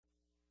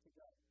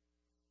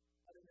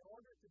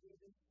to do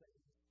these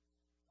things,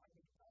 I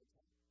need my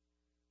time.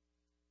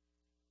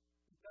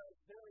 Because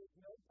there is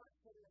no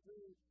person who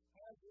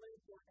has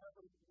lived or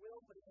ever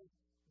will live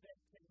that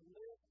can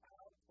live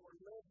out or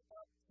live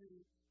up to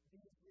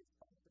these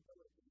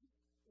responsibilities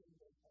in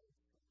their own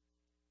strength.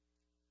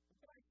 And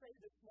can I say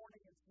this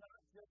morning, it's not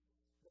just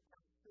the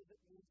pastor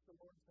that needs the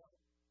Lord's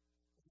help,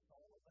 it's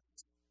all of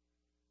us.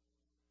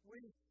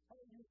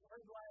 You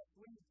heard last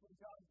week from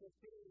John 15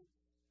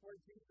 where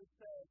Jesus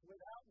said,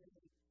 without me,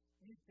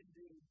 you can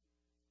do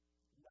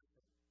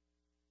nothing.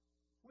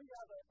 We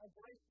have a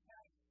great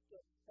task,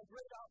 a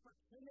great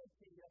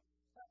opportunity,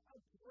 a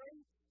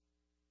great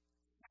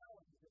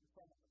challenge in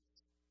front of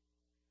us.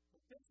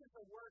 But this is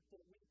a work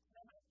that we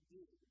cannot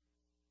do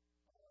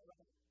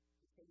alone.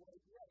 You say, well,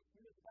 yes,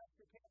 you as a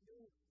pastor can't do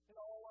it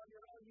all on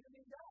your own. You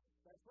need us.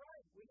 That's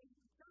right. We need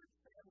the church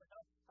family.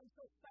 I'm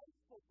so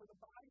thankful for the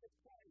body of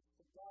Christ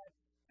that God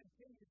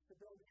continues to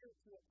build here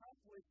to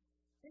accomplish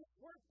His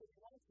work that He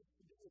wants us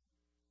to do.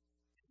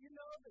 Did you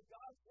know that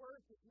God's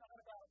work is not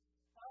about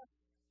us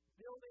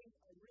building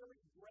a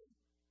really great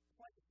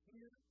place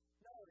here?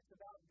 No, it's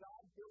about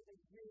God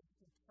building His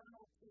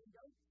eternal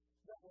kingdom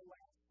that will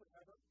last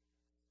forever.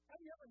 Have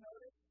you ever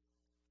noticed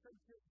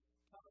churches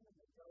come and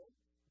they go,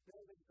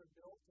 buildings are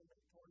built and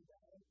they're torn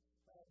down,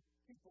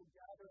 people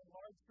gather in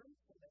large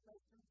groups and then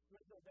those groups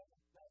dwindle down.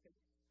 But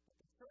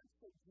the church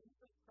that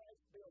Jesus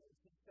Christ builds,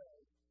 He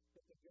says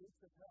that the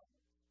gates of hell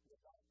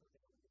will not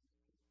prevail against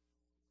you.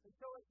 And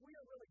so if we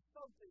are really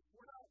focused,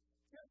 we're not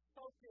just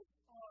focused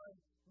on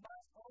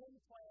my own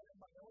plan and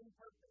my own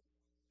purpose.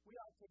 We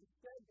ought to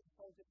instead be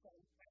focused on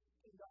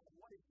asking God,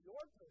 what is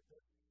your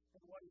purpose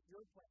and what is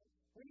your plan?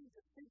 We need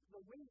to seek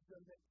the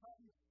wisdom that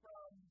comes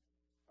from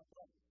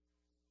above.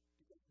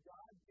 Because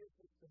God gives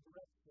us the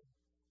direction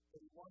that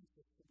He wants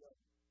us to go.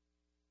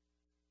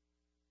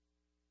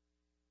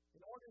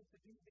 In order to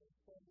do these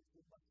things,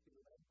 we must be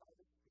led by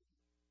the Spirit.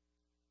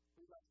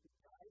 We must be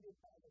guided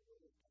by the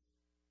Word of God.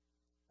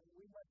 And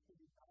we must be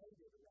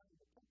united around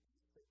the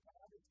purpose that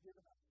God has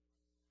given us.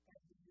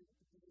 And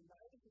the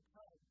united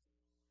comes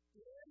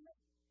in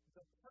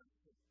the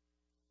person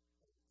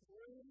and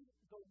through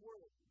the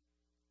Word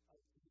of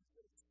Jesus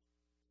Christ.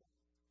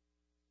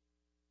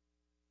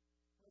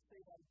 Let's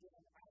say that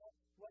again.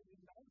 What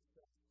unites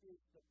us is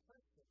the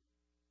person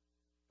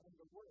and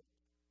the work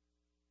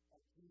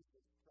of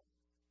Jesus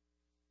Christ.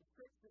 The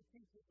Scripture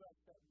teaches us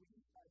that we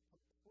are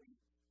complete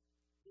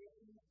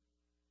in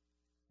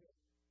Him.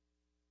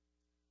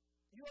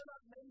 You are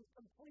not made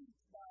complete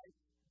by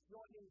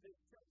joining this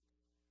church.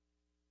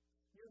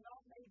 You're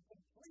not made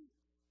complete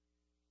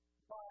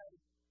by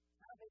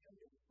having a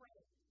new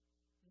friend.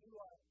 You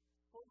are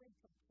fully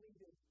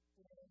completed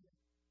in Him.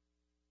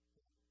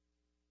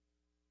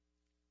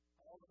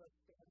 All of us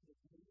stand in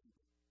need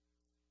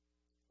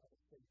of a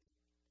Savior.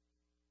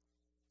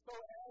 So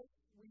as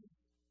we've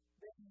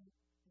been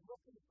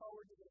looking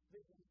forward to this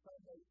Vision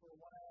Sunday for a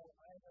while,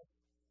 I have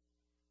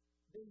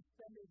been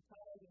spending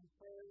time in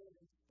prayer and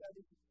in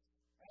study,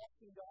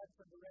 asking God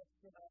for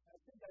direction. I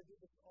think I do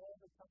this all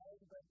the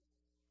time, but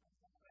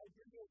I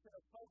do this in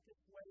a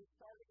focused way,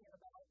 starting in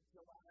about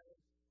July,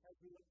 as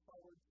we look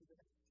forward to the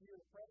next year,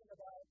 praying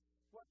about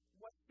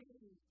what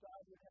themes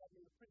God would have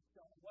me to preach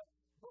on, what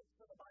books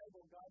of the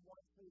Bible God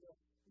wants me to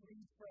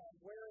read from,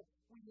 where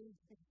we need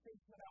to be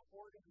thinking about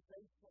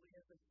organizationally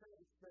as a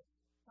church, the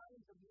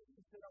kinds of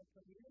needs that our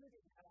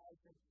community has,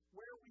 and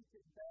where we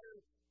could better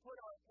put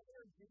our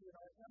energy and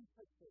our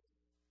emphasis.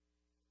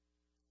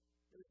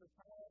 There's a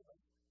time of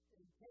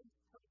intense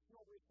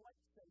personal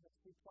reflection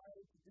that's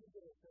required to do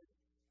this, as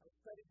I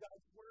study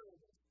God's Word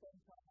and spend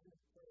time in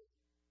prayer.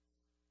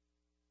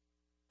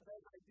 But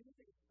as I do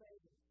these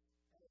things,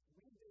 and as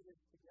we do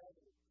this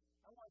together,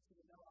 I want you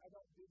to know I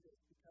don't do this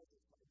because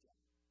it's my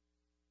job.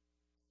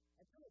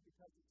 I do it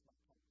because it's my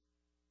calling.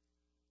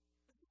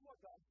 This is what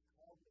God's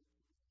called me to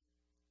do.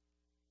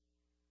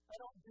 I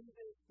don't do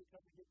this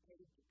because I get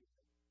paid to do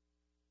it.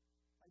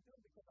 I do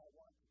it because I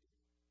want to do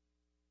it.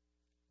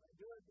 I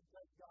do it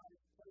because God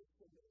has placed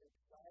in me a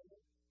desire,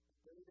 a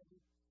burden,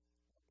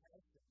 a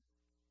passion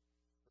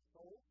for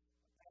souls,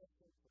 a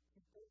passion for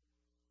people,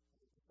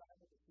 and a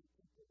desire to see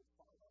people to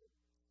follow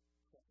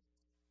Christ.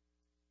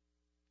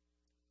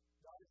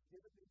 God has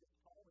given me this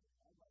calling,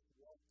 and I must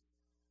walk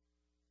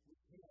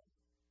with Him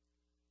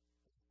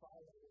and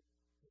follow Him.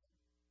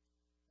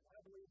 And I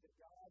believe that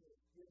God has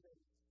given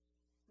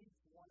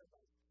each one of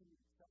us to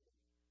each other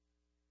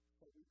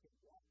so we can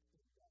walk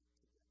in that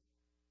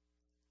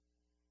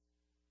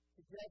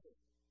together. Together,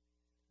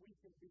 we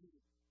can be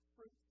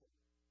fruitful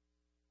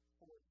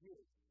for His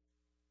glory.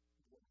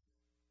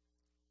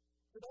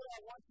 Today,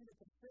 I want you to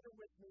consider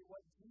with me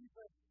what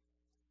Jesus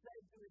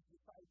said to His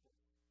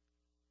disciples.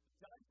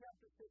 John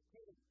chapter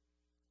 15,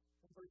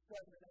 and verse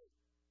 7 and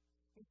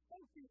 8. He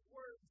spoke these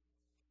words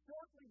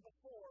shortly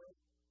before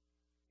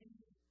He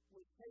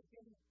was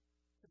taken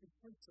to be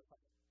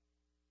crucified.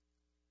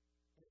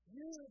 And if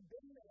you had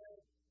been there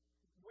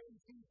when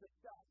Jesus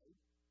died,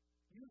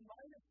 you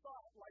might have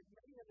thought, like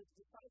many of His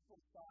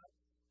disciples thought,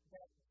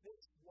 that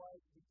this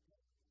was the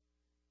end.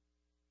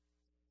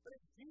 But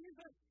as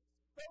Jesus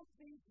spoke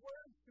these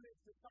words to his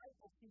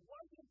disciples, he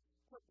wasn't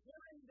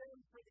preparing them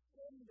for the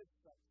end of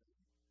something.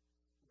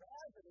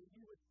 Rather,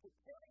 he was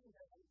preparing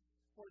them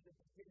for the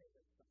beginning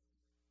of something.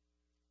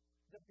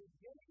 The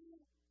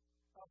beginning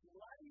of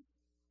life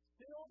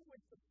filled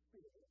with the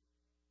Spirit,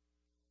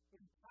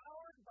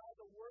 empowered by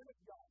the Word of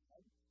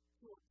God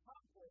to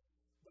accomplish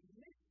the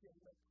mission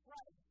that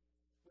Christ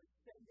was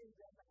sending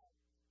them out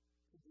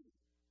to do.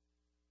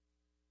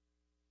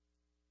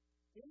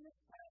 In this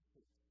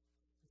passage,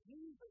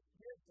 Jesus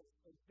gives us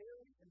a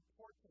very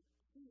important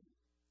key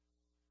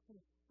to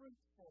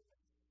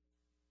fruitfulness.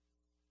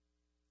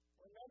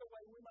 Or another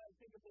way we might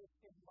think of this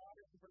in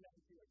modern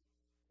vernacular,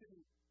 to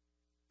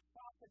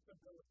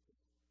profitability,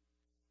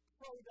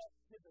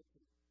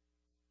 productivity.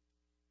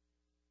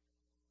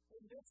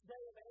 In this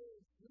day and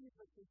age,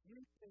 Jesus is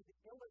used in the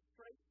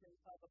illustration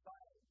of a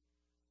vine,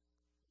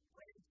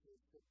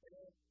 branches that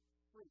bear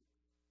fruit.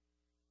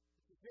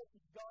 It's as if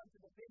he's gone to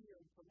the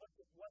vineyard to look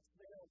at what's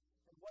there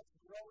and what's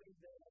growing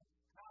there,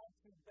 how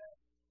to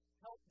best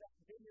help that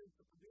vineyard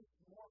to produce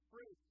more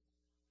fruit.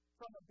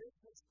 From a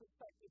business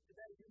perspective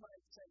today, you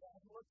might say,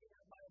 I'm looking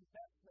at my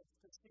investments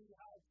to see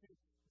how to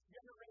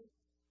generate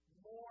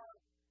more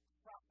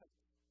profit.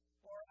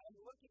 Or I'm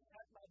looking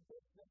at my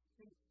business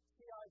to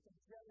see how I can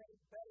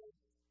generate better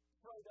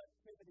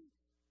productivity.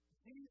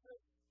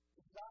 Jesus'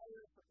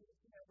 desire for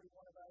each and every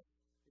one of us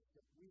is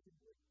that we would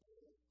bear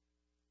fruit.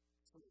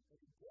 And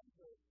he gives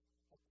us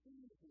a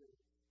key here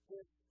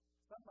with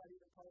somebody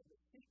that calls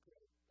it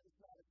secret, but it's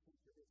not a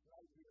secret. It's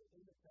right here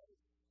in the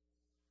text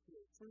to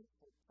a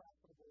fruitful,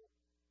 profitable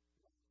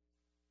life.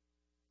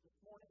 This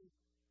morning,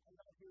 I'm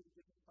not here to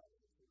give you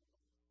financial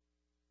advice,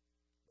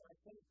 but I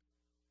think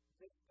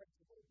this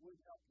principle would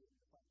help you in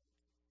the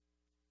finances.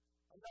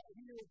 I'm not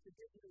here to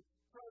give you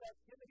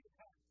productivity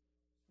hacks,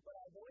 but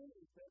I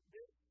believe that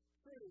this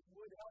truth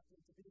would help you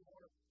to be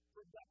more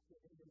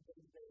productive in your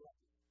day-to-day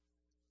life.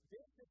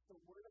 This is the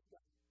Word of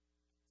God,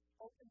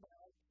 spoken by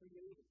our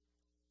Creator,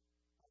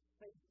 our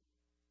Savior,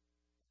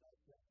 and our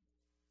God.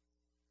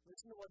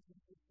 Listen to what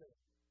Jesus said.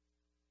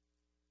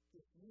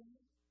 If you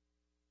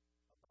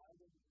abide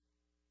in me,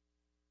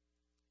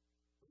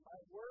 if my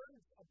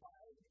words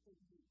abide in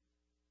you,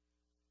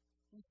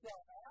 you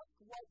shall ask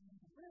what you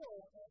will,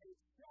 and it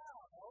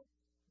shall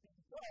be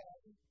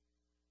done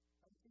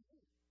unto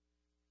you.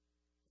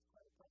 It's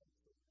quite a promise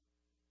for you.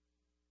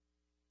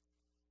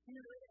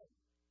 Herein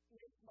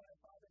is my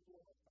Father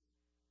glorified,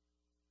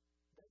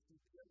 that you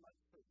bear much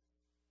fruit.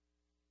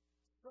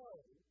 So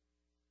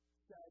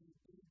shall you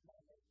be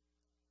my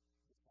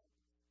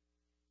disciples.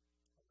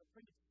 I'm a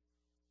preacher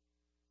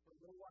for a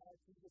little while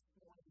through this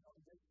morning on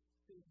this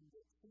theme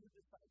that true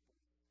disciples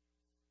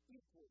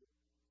equal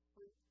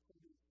fruit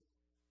producers.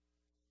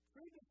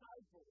 True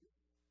disciples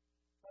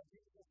of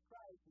Jesus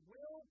Christ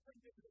will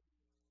produce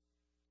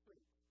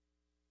fruit.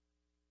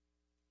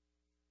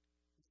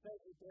 He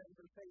says again,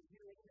 verse 8,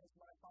 herein is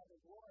my Father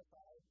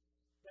glorified,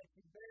 that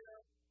you bear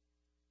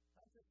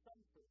not just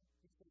some fruit,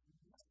 he says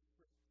much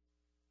fruit.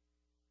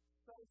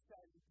 So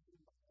shall you be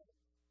my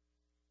disciples.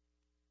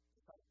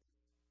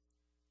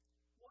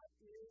 What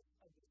is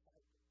a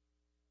disciple?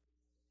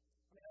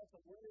 I mean, that's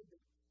a word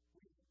that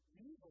we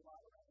use a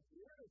lot around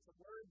here. It's a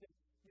word that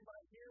you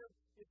might hear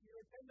if you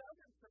attend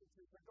other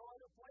churches or go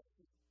other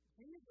places.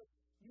 Jesus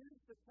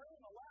used the term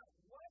a lot.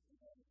 What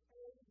is a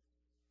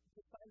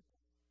disciple?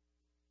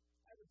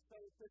 I would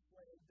say it this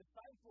way. A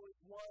disciple is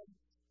one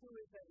who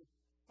is a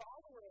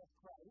follower of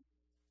Christ,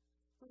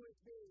 who is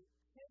being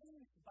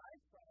changed by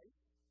Christ,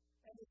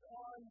 and is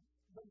on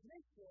the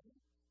mission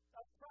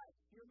of Christ.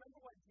 You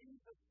remember what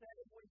Jesus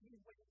said when he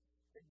went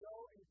to go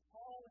and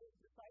call his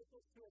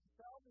disciples to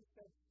himself? He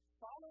said,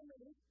 follow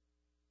me,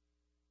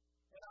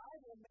 and I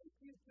will make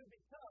you to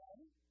become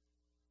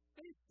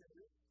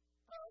fishers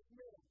of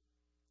men.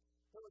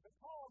 There was a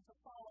call to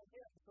follow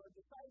him, so a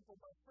disciple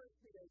must first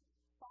be a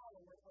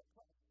follower of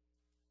Christ.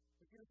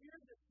 If you're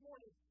here this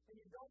morning and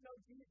you don't know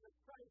Jesus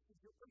Christ as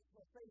your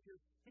personal Savior,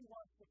 he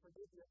wants to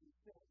forgive you of your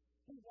sins.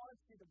 He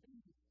wants you to be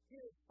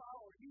his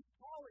follower. He's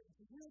calling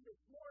to you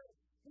this morning.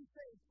 He's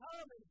saying,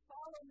 come and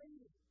follow me.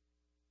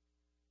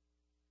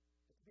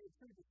 But to be a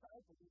true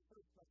disciple, you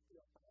first must be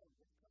a follower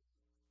of Christ.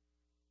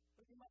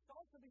 But you must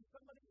also be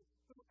somebody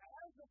who,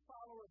 as a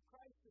follower of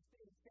Christ, is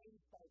being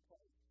changed by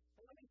Christ.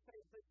 And let me say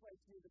it this way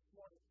to you this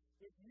morning.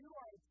 If you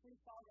are a true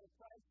follower of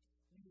Christ,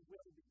 you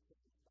will be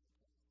changed by Christ.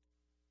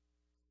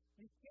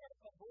 You can't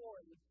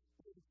avoid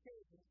being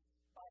changed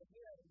by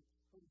him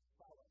who you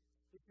follow.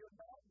 If you're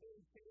not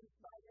being changed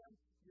by him,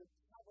 you're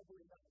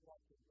probably not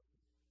walking with him.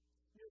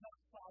 You're not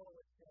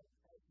following him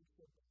as you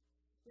should be.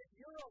 If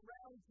you're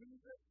around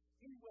Jesus,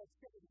 he will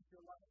change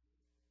your life.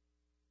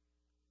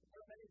 There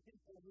are many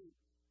people who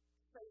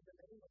say the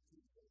name of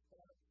Jesus,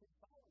 but aren't true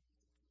followers of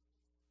Jesus.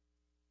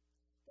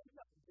 They've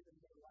not given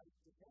their life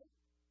to him.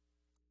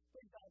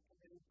 They've not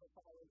committed to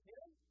follow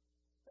him.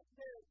 But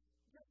they're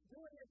just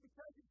doing it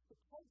because it's the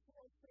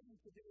cultural thing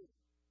to do.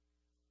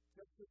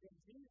 Just as in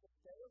Jesus'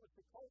 day, it was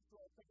the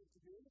cultural thing to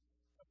do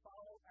to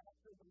follow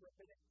after the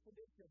rabbinic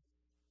tradition.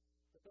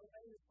 But the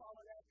way who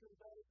followed after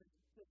those in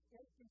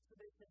empty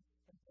tradition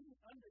and didn't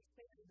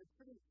understand the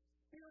true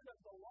spirit of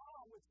the law,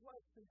 which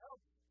was to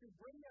help to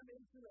bring them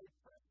into a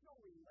personal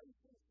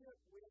relationship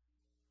with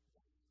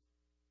God.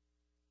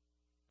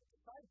 A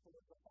disciple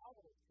is a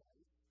follower of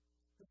Christ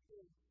who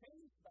is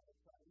changed by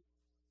Christ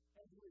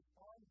and who is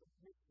on the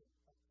mission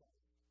of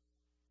Christ.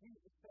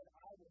 Jesus said,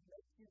 I will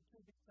make you to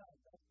become,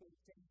 that's being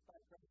changed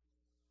by Christ,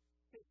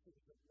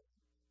 fishers of men.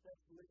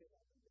 That's living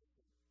on the mission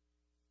of Christ.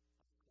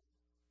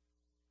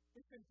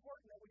 It's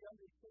important that we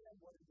understand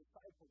what a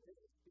disciple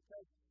is,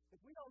 because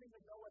if we don't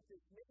even know what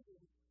this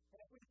means, and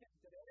if we think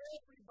that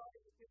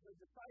everybody is a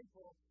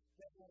disciple,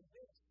 then we'll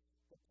miss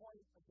the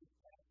point of this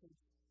passage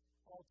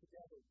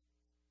altogether.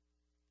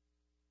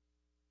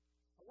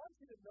 I want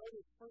you to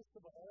notice, first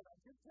of all, and I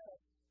just have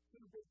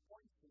two big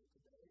points here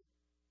today.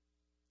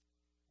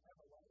 I have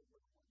a lot of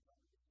little ones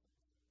on this.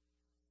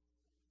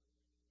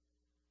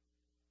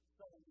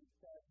 Some of you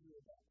thought you were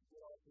about to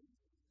get all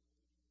these.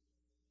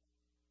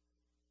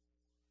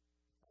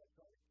 I'll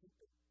try to keep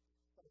it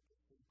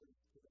focused and brief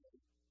today.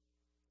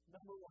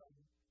 Number one,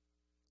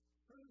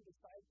 true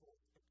disciples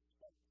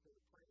expect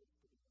their prayers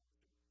to be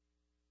answered.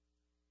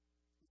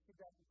 You see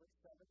that in verse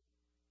 7?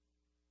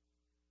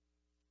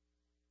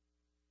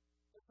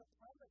 There's a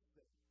promise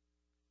there.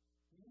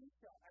 You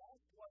shall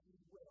ask what you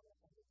will,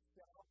 and it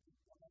shall be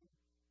done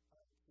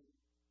unto you.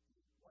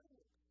 What an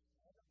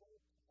incredible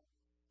promise.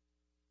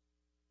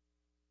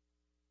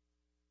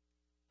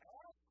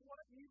 Ask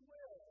what you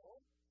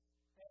will,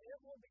 and it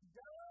will be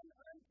done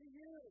unto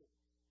you.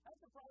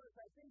 That's a promise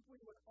I think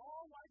we would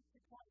all like to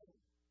claim.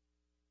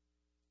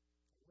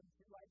 Wouldn't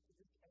you like to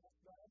just ask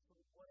God for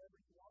whatever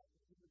you want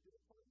and He would do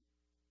it for you?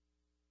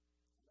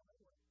 No,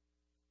 anyway.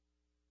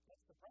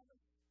 That's the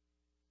promise.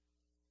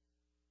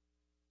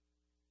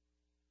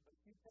 But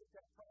if you take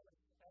that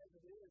promise as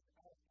it is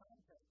out of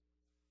context,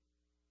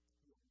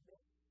 you'll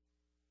miss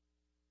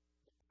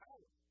the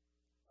power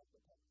of the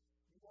promise.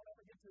 You won't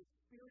ever get to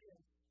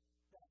experience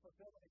that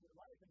fulfillment in your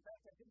life. In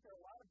fact, I think there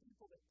are a lot of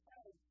people that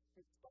tithe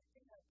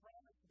expecting that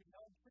promise to be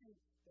held true.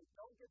 They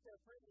don't get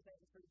their prayers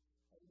answered,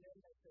 and then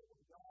they say,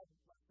 well, God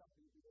must not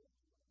be doing it.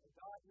 Or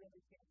God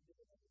really can't do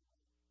it anyway.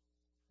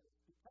 And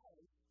it's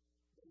because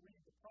they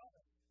read the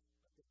promise,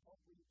 but they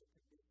don't read the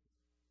condition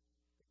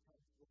that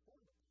comes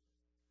before them.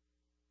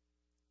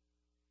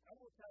 I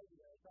will tell you,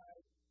 as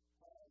I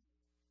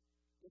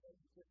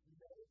just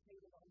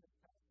meditated on this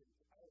passage,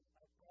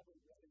 I probably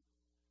read it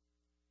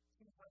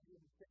 250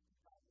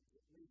 times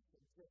at least,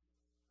 and just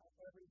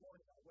every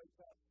morning I wake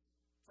up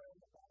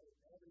praying about it,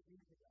 and every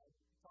evening I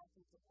talk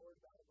to the Lord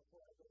about it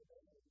before I go to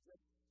bed, and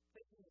just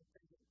thinking and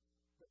thinking.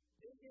 The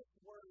biggest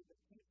word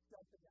that keeps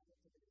jumping out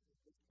to me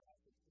in this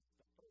passage is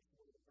the first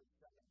word of verse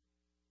 7.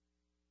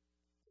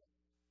 Yes.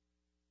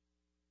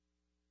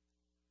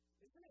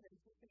 Isn't it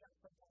interesting how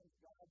sometimes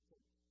God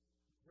can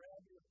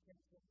grab your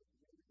attention with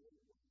really,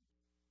 really words?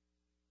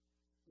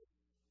 Yes.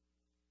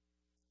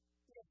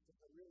 Yes,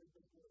 it's a really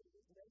big word,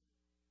 isn't it?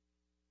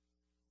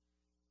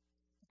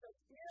 Because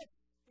if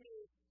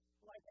is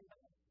like a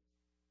knife.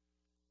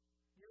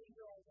 You're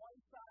either on one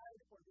side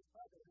or the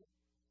other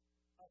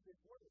of this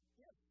word.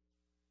 If.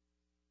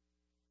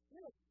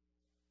 If.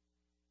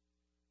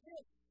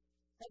 If.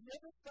 Have you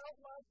ever felt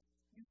like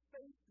you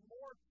faced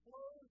more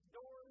closed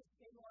doors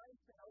in life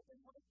than open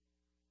ones?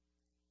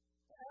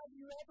 Have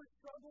you ever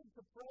struggled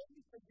to pray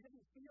because you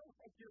didn't feel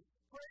like your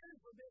prayers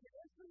were being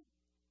answered?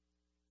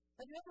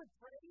 Have you ever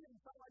prayed and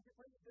felt like your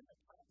prayers didn't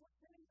accomplish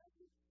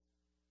anything?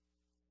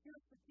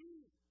 Here's the key.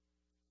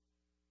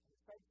 And it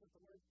starts with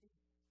the word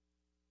peace.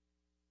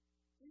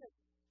 Yes.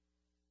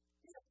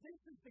 Yes,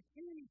 this is the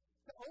key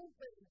to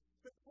open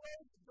the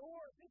closed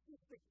door. This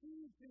is the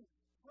key to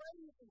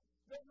praying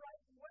the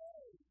right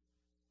way.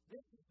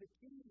 This is the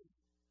key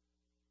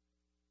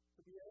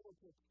to be able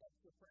to expect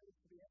your prayers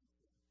to be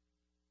answered.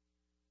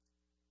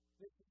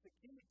 This is the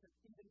key to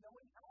even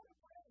knowing how to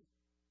pray.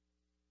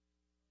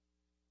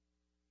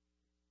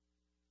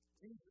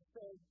 Jesus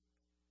said,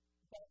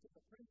 back in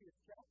the previous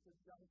chapter,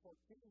 John 14,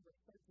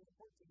 verse 13 and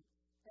 14,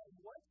 and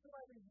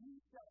whatsoever ye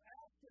shall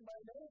ask in my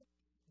name,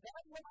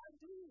 that will I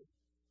do,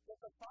 that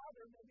the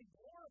Father may be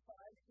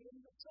glorified in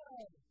the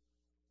Son.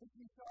 If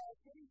you shall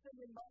ask anything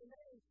in my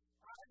name,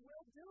 I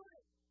will do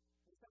it.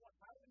 You say, well,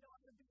 how do we know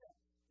how to do that?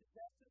 Does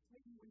that just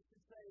mean we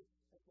should say,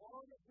 as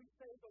long as we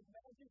say the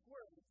magic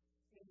words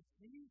in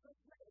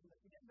Jesus' name at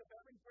the end of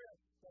every prayer,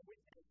 that we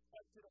can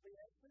expect it to be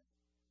answered?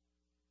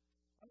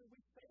 I mean,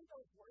 we say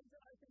those words,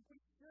 and I think we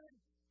should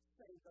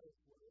say those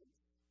words.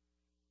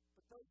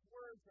 But those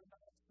words are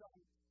not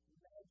some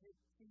magic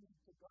key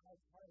to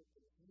God's heart.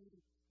 If you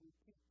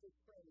repeat this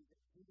phrase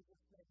in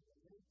Jesus' name, and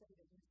anything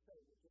that you say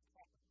will just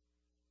happen.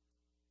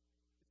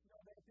 But you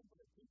know, there are people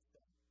that teach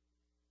that.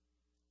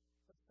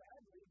 But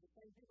sadly, the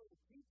same people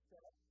that teach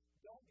that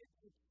don't get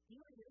to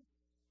experience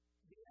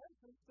the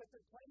answers that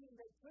they're claiming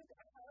they could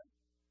have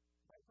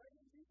by praying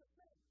in Jesus'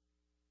 name.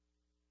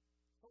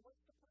 So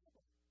what's the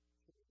problem?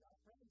 Should we not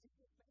pray in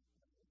Jesus' name?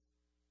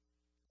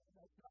 And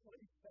that's not what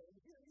he's saying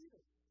here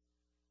either.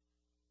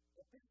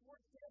 If this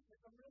word yes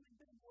is a really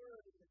big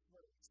word in this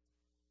verse,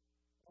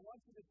 I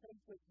want you to think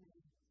with me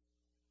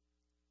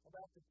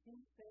about the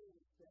two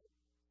things that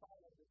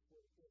follow this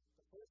word.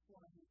 The first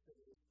one he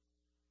says, if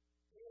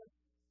you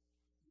abide.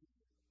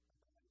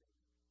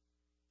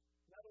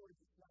 In other words,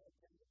 it's not a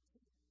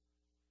guarantee.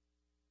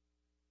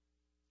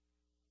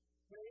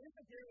 There is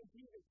a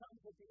guarantee that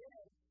comes at the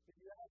end. If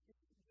you ask,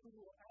 you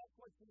will ask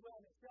what you will,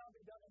 and it shall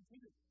be done unto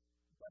you.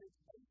 But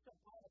it's based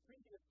upon a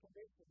previous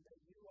conviction that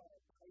you are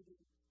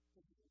abiding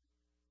in me.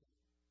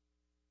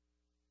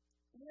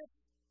 If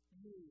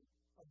you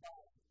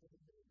abide in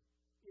me,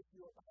 if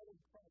you abide in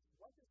Christ,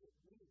 what does it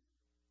mean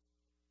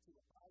to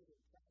abide in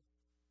Christ?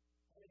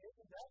 I mean,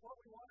 isn't that what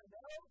we want to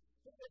know?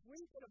 If we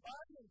can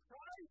abide in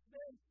Christ,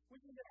 then we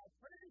can get our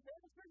prayers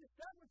answered. Is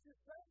that what you're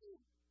saying?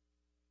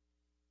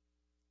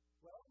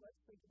 Well, let's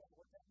think about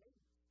what that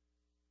means.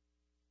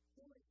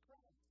 Who is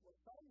Christ? Well,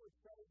 some would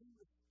say he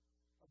was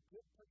a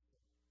good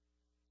person.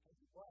 And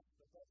he was,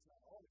 but that's not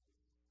all it is.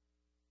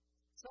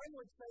 Some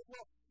would say,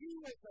 well, he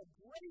was a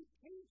great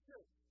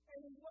teacher. And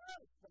he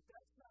was, but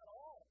that's not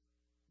all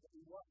that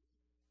he was.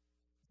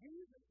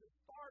 Jesus is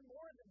far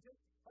more than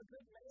just a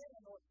good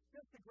man or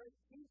just a great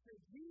teacher.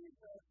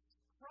 Jesus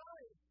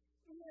Christ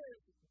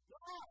is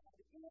God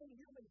in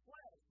human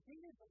flesh.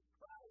 Jesus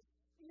Christ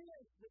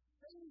is the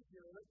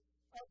Savior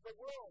of the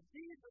world.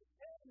 Jesus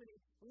came and he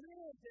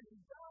lived and he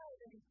died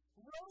and he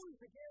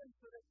rose again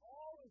so that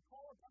all who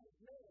call upon his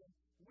name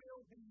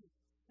will be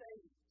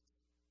saved.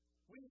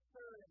 We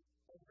serve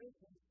a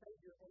risen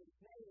Savior and his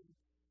name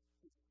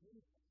is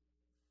Jesus.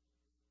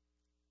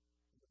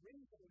 The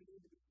reason we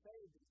need to be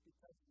saved is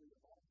because we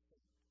are all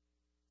sinned.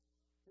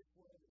 This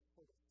world is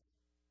full of sin.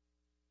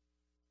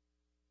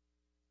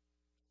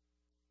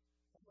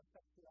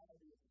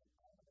 Homosexuality is an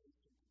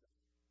abomination to God.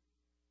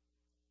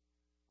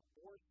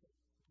 Abortion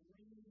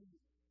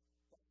grieves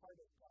the heart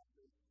of God.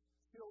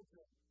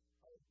 Children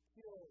are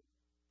killed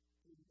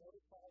through no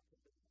fault of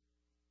their own.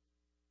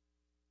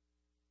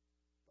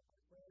 But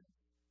my friends,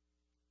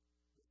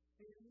 the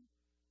sin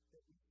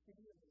that we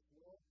see in this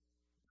world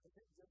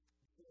doesn't just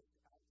exist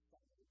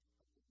outside of these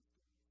things.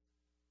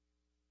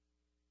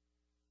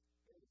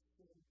 It is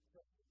sin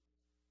present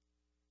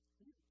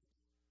here.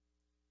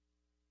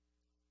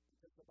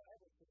 Because the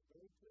Bible says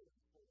very clearly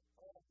for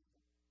all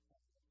people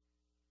have sin.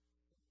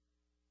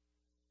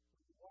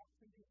 When you walk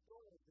through these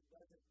doors, it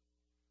doesn't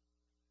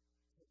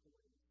take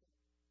away your sin.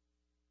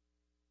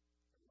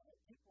 There are a lot of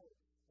people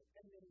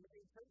attending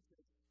many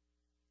churches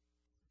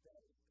that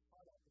are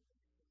caught up in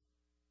this sin.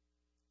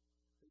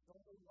 There's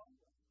only one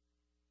way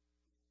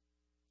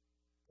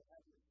to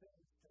have your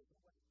sins taken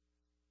away.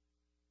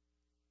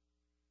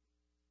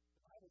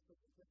 The Bible says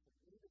it different.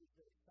 Neither is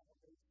there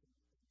salvation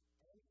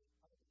in any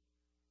other.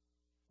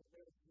 For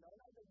there is no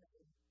other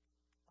name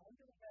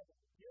under heaven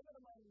given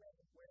among men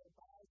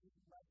whereby we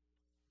must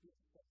be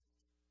saved.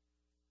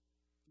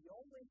 The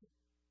only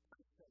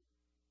person,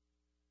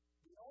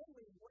 the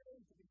only way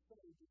to be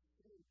saved is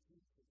through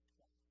Jesus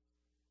Christ.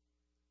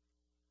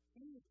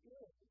 He is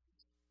our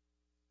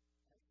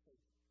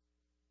Savior.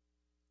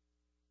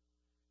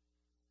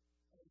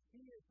 And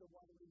he is the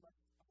one we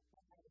must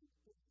abide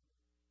in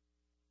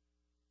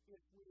if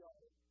we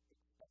are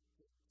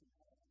expected to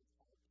have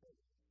our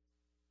prayers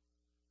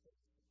answered.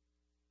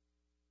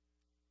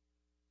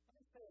 Let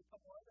me say a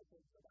couple other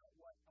things about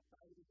what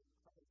abiding in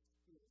Christ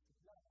is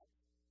not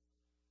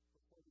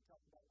before we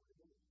talk about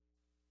what it is.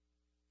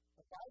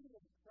 Abiding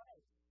in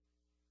Christ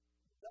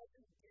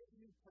doesn't give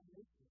you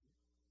permission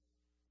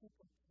to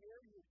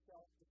compare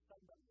yourself to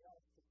somebody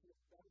else to feel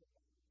better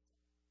about yourself.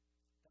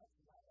 That's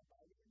not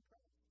abiding in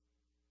Christ.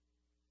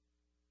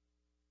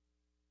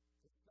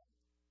 It's not.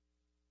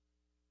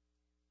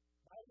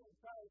 Abiding in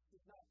Christ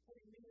is not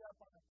putting me up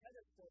on a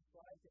pedestal so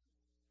I can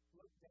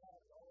look down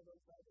at all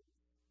those others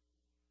that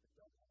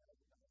don't have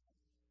everybody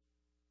else.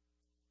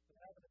 But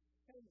having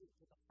ascended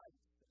to the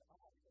heights that I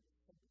have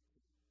ascended to.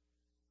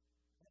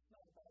 That's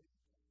not abiding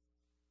in Christ.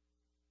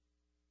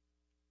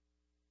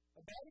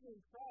 Abiding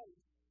in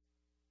Christ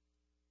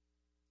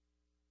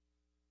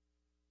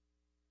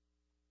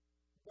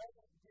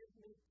doesn't give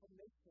me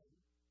permission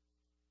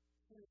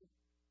to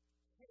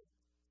hate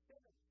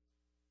sinners.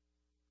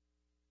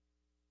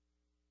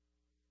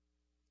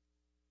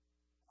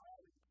 I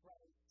in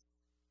Christ,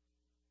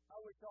 I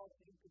wish all of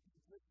you could be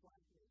just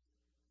like me.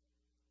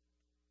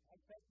 I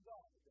thank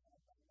God that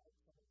I'm not like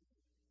some of you.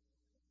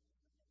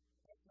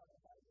 That's not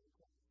abiding in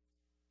Christ.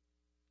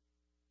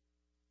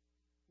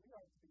 We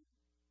are to be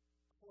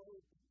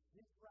clothed in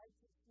his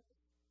righteousness,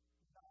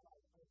 not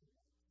our own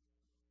righteousness.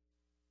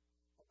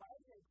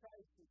 Abiding in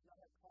Christ is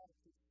not a call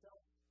to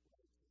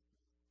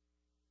self-righteousness.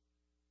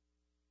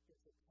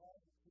 It's a call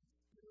to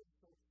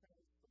spiritual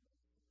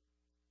transformation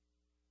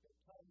that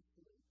comes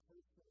through a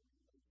personal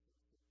relationship with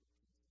Jesus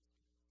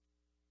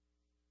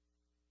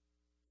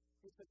Christ.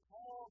 It's a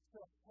call to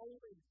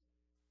holiness,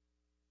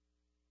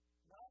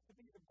 not to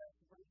be the best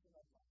version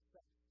of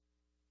myself,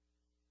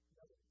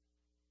 no,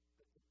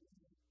 but to be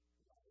like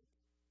Christ.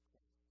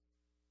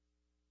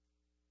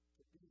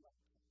 To be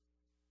like Christ.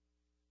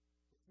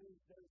 Which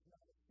means there is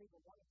not a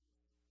single one of us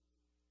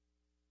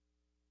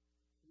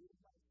who is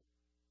like him.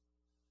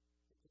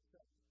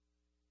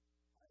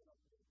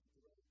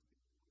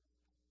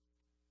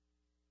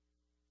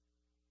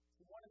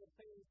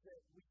 ways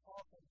that we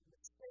often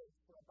mistake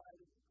for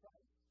abiding in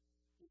Christ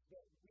is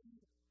that we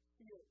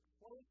feel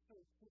closer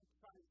to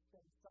Christ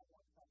than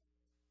someone else.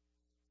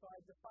 So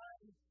I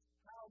define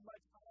how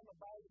much I'm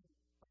abiding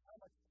by how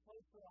much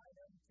closer I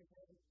am to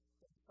Him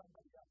than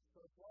somebody else.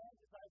 So as long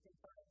as I can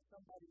find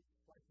somebody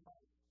like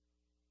Mike,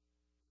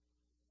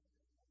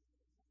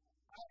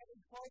 I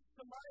am close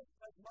to Mike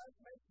because Mike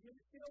makes me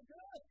feel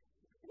good.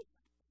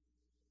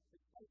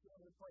 It's like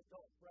when we play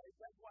golf, right?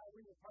 That's why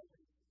we were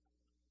partners.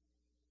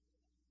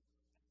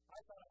 I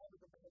thought I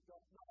was a bad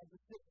golf. No, I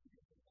was just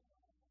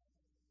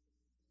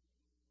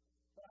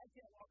but I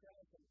can't walk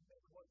around and say, man,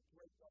 what a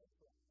great golf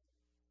club.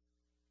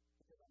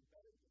 Because I'm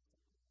better than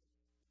somebody else.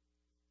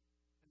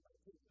 And my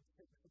kids have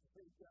taken a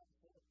great job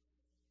for it.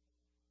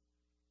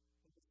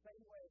 In the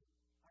same way,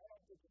 I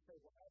don't get to say,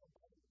 well, I'm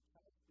better than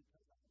Christ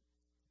because I'm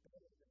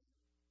better than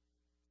somebody.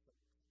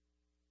 That's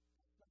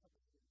not what it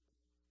is.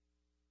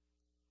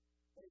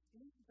 But it's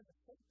easy to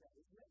mistake that,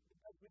 isn't it?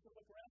 Because we can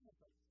look around and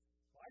say,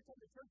 well, I come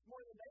to church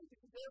more than they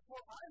do, therefore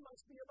I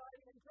must be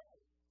abiding in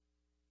Christ.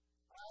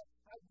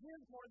 I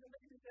give more than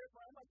they do,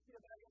 therefore I must be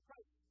abiding in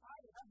Christ. I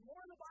have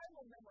more of the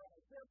Bible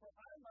memorized, therefore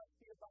I must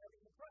be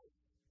abiding in Christ.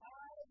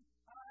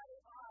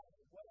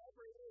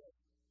 Whatever it is,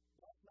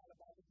 that's not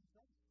abiding in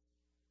Christ.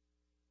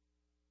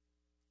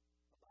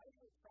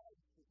 Abiding in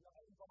Christ does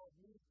not involve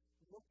me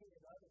looking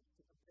at others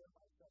to compare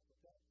myself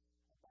with them.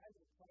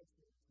 Abiding in Christ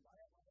means my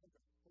eyes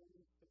are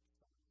fully fixed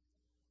on Him.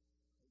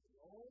 And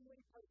the only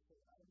person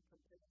I'm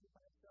comparing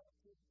myself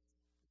to is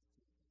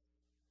Jesus.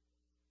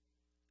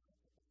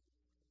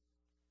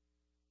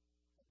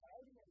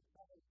 Abiding in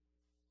Christ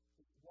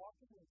is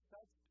walking in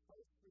such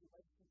close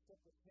relationship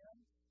with Him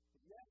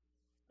that yes,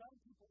 some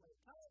people may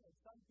come and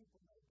some people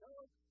may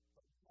go,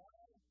 but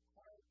my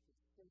heart is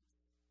fixed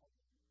on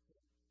Him.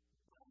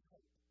 My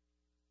hope is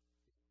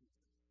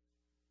Jesus.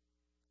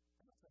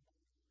 That's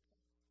abiding in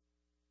Christ.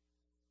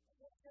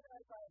 And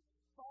as I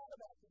thought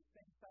about these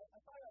things, I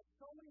thought of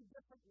so many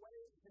different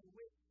ways in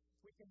which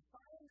we can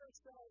find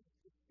ourselves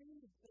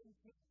deceived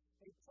into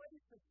a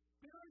place of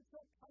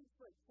spiritual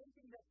comfort,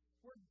 thinking that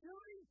we're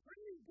doing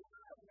pretty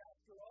good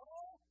after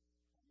all.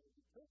 I mean,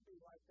 we could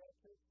be like that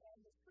church on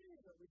the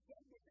street, or we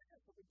could be this,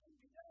 or we could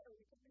be that, or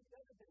we could be the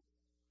other thing.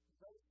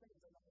 Those things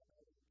are not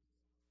abiding in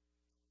Christ.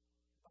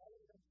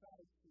 Abiding in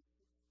Christ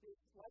is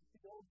like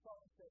the old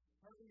song says,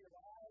 turn your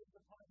eyes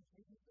upon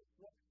Jesus,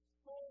 look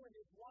full in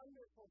His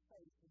wonderful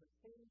face, and the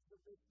things of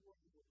this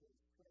world will be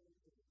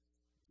strange and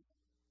dim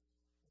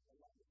in the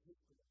light of His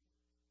glory.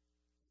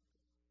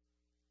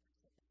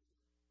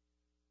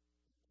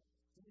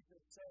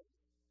 Jesus said,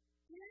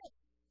 if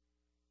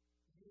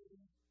you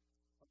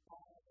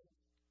abide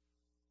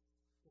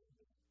in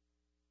me.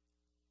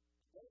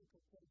 Then it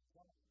contains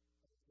one,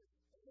 and it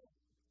says,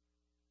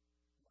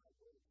 and my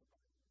word abide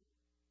in you.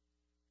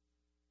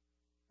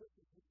 This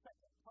is the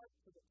second part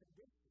to the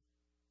condition.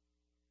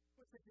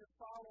 Which if you're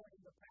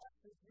following the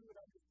passage, you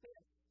would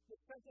understand. The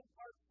second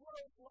part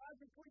flows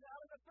logically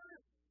out of the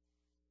first.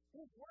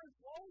 His words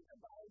won't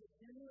abide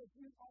in you if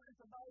you aren't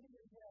abiding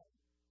in Him.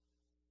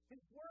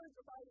 His words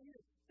abide in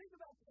you. Think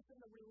about this in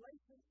the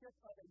relationship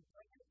of a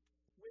branch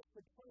with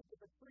the trunk of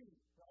a tree,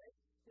 right?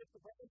 If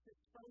the branch is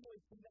firmly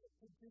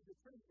connected to the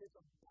tree, is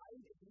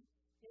abiding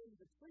in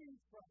the tree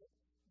trunk,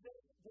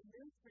 then the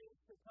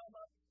nutrients that come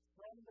up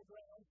from the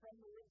ground, from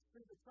the roots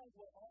through the trunk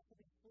will also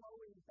be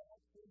flowing back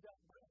through that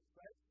branch,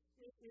 right?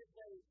 It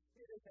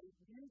is a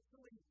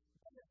mutually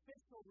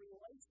beneficial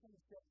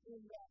relationship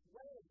in that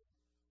way.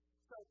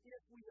 So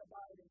if we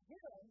abide in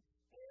Him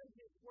and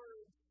His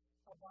words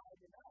abide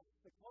in us,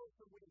 the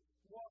closer we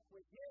walk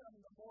with Him,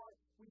 the more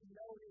we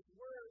know His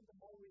word, the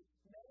more we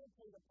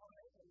meditate upon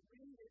it and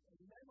read it and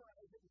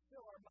memorize it and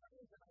fill our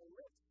minds and our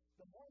lips,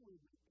 the more we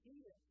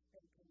repeat it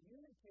and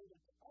communicate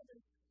it to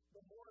others,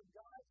 the more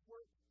God's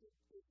work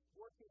is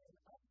working in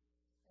us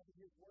and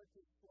His work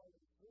is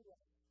flowing through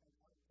us and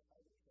onto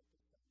others at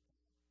the same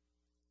time.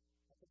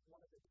 I think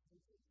one of the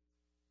dangers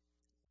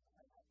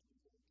I have to be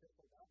very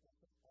careful about, I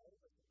think all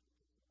of us have to be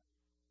careful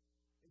about,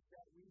 is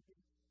that we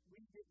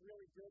get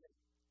really good at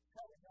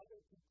telling other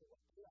people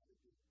what they ought to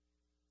do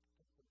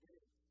and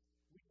forgetting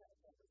we have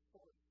another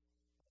source of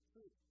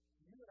truth.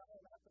 You and I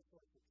are not the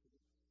source of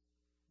truth.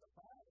 The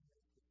Bible is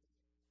the truth.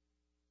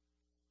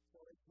 So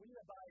if we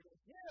abide in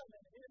Him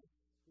and His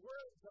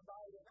words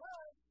abide in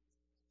us,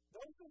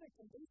 those are the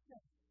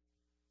conditions.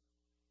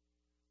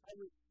 I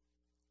was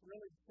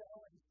really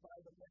challenged by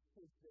the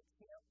message that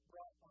Camp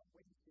brought on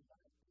Wednesday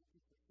night. Thank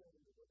you for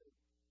sharing the word.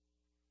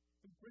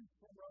 He preached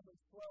from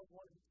Romans 12,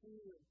 1 and 2,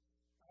 and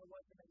I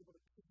wasn't able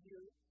to be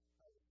here.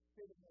 I was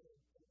sitting in a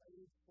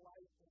delayed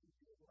flight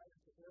into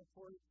Atlanta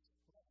Airport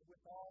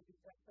with all the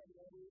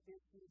FAA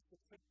issues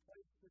that took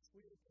place this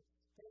week, and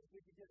things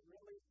we could get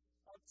really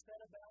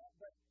upset about,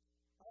 but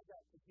I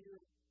got to hear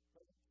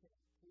Brother Camp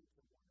preach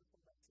a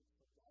wonderful message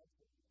from God's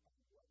word on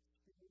what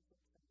spiritual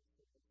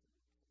transformation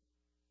is.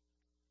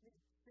 He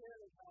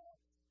shared how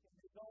in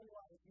his own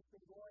life he's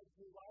been going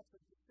through lots of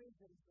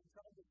decisions and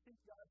trying to seek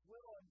God's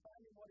will and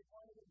finding what He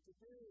wanted him to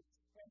do.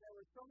 And there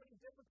were so many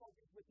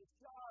difficulties with his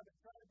job and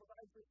trying to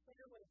provide for his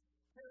family,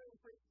 caring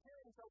for his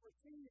parents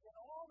overseas, and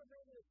all the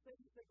various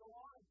things that go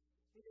on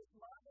in his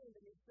mind.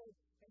 And he said,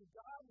 and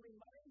God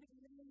reminded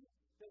me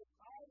that if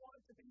I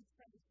want to be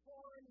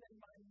transformed, then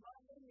my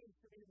mind needs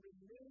to be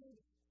renewed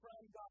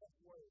from God's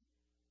Word.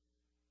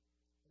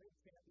 I think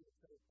it can't be a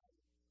safe thing.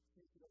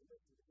 You should have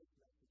listened to this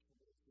message from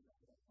this. You know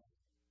what I'm saying.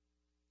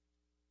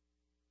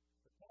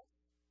 But that's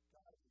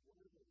God's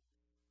Word.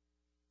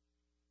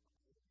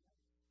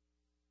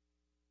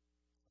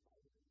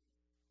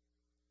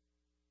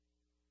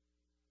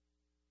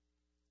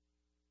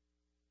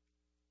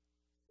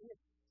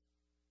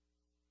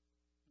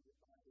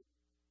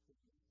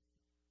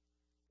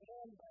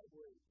 And by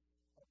words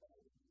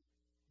about it.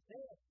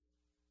 Then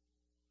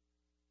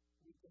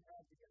we can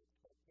have the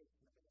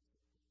expectation of answer.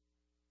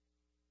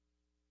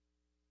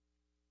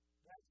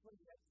 That's when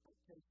the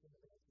expectation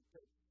of answer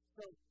takes.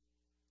 So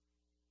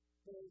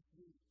there's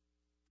the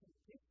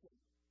condition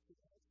to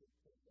answer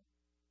prayer.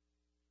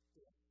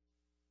 Yes.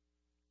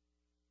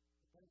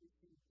 But then we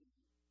see the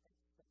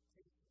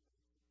expectation of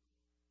answer.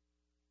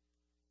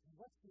 And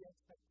what's the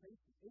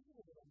expectation? Isn't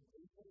it an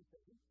amazing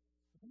thing?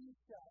 You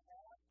shall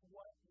ask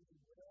what you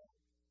will,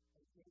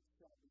 and it shall be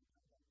done unto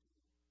you.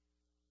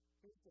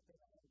 Here's the thing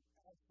I am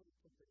absolutely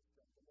convinced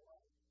of. The more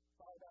I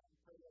thought out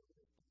and prayed over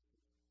this passage,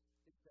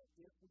 is that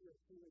if we are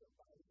truly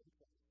abiding in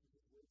Christ, and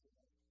His words in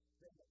us,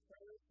 then the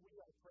prayers we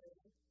are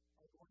praying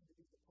are going to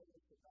be the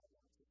prayers that God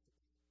wants us to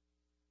be.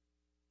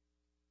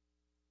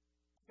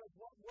 Because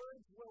what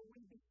words will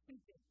we be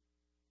speaking?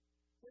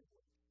 His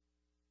words.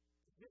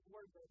 His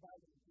words are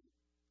abiding in you.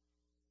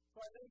 So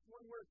I think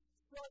when we're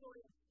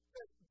struggling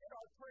to get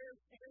our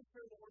prayers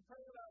answered and we're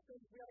praying about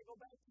things, we got to go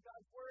back to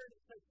God's Word and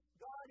say,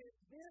 God, is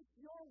this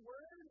your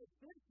Word? Is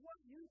this what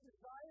you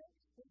desire?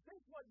 Is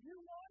this what you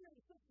want? Or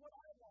is this what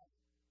I want?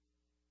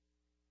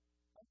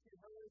 Have you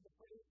heard the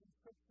phrase in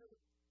Scripture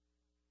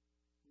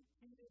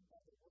repeated by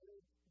the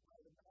Word, by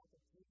the mouth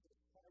of Jesus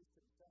Christ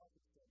Himself?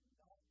 It said,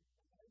 not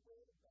my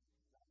will, but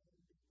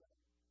thine be done.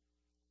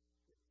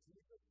 If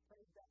Jesus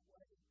prayed that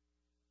way,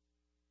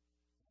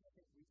 I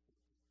think we should.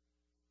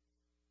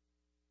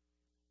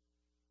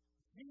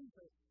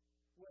 Jesus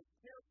was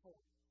careful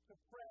to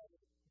pray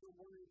the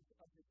words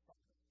of His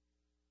Father.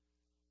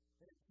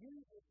 And if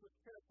Jesus was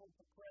careful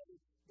to pray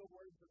the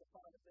words of the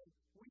Father, then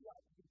we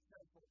ought to be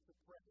careful to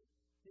pray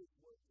His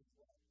words as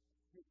well.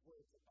 His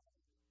words of Father.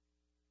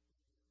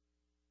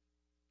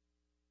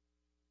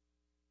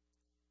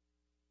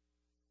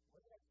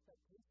 What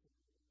expectation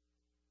is it?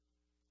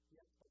 The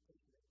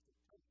expectation of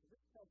expectation.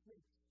 This tells me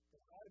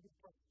that I ought to be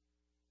praying.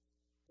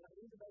 That I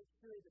need to make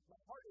sure that my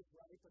heart is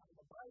right, that I'm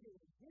abiding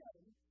in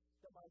Him,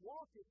 that my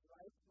walk is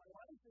right, my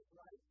life is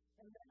right,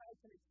 and then I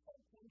can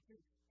expect Him to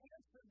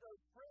answer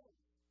those prayers.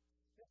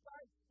 If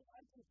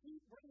I can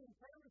keep bringing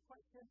prayer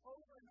requests in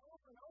over and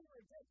over and over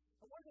again,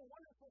 and one of the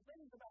wonderful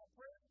things about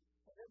prayer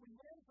that we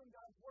learn from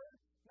God's Word,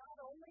 not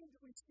only do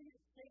we see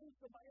it change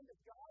the mind of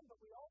God, but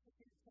we also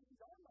see it change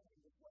our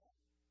mind as well.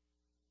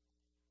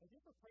 Have you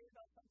ever prayed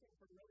about something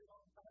for a really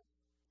long time,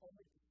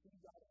 only to see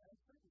God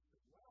answer? You say,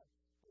 well,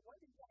 but what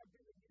did God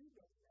do that you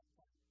during that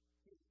time?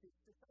 He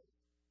increased your faith.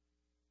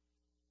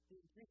 He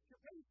increased your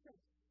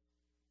patience.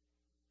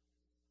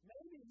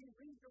 Maybe He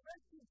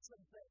redirected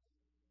some things.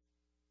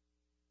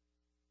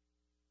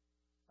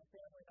 My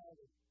family and I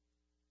were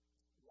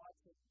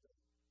watching the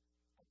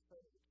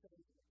episode of the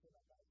Killers that came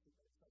out last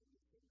week. That's how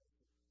you've seen this.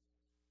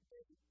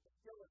 They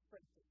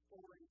illustrate the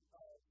story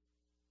of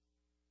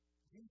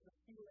Jesus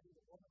healing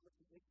the woman with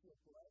the issue of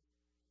blood,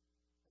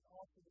 and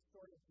also the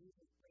story of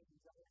Jesus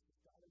bringing Jairus'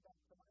 daughter back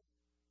to life.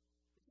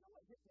 But you know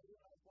what hit me when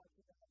I was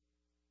watching that?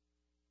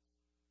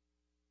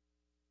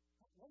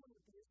 That woman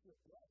with the issue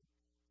of blood,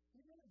 she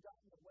really got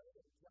in the way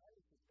of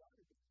Jairus'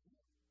 daughter being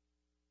healed.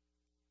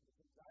 And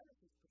from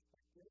Jairus'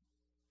 perspective,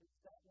 it's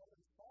that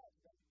woman's fault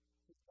that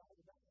his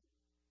daughter died.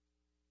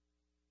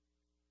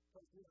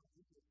 Because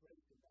Jesus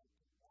raised her back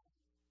to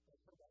life,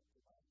 and her back to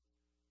life.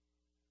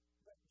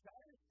 But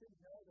Jairus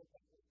didn't know that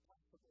that was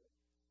possible.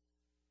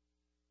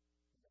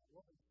 And that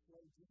woman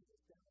slowed Jesus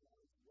down on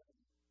his way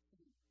to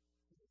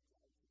Jairus'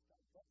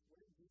 daughter. That's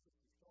where Jesus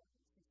was going.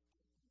 She's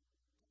asking him to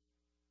go.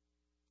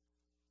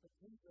 But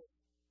Jesus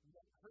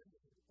met her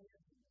with his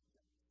hands in his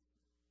hands.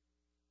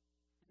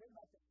 You hear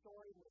about the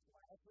story with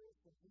Lazarus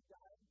when he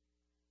died?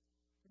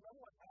 You know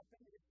what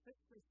happened? His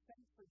sisters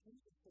sent for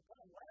Jesus to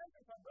come.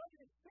 Lazarus, our brother,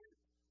 is sick.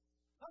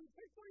 Come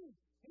quickly,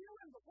 heal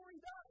him before he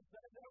dies.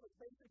 That was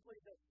basically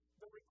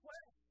the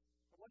request.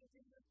 And what did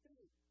Jesus do?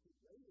 He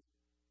waited.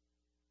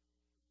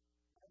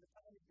 By the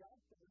time he got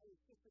there, his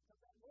sister come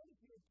back. What if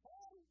he had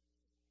told?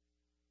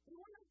 He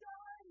would have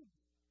died.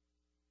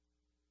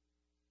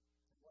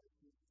 And what did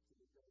Jesus do?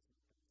 He goes and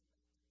comes back.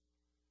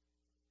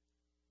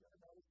 You ever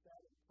notice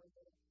that in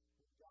prayer? When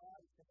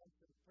God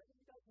answers prayer,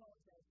 He doesn't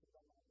always answer it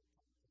all the time.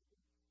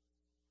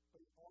 But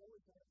He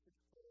always answers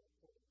prayer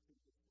according to His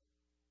will.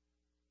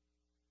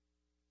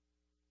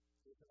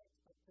 There's an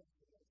expectation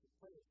of answered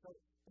prayer. So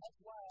that's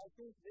why I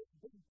think this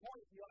big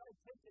point, you ought to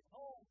take it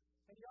home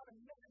and you ought to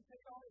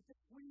meditate on it this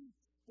week.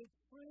 The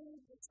true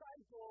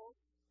disciple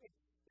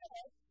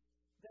expects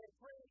that it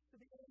brings to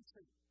the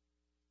answer.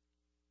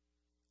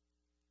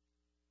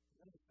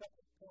 And the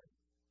second point,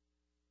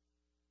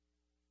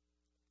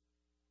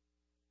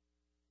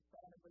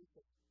 Simon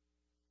Luther,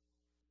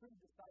 true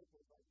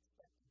disciples are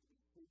expected to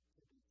be fruit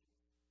producers.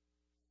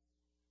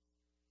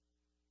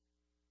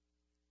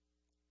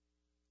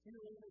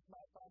 Herein is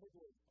my Father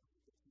glorified,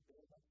 that you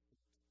bear much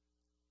fruit.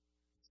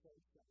 So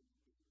shall you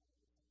be my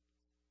disciples.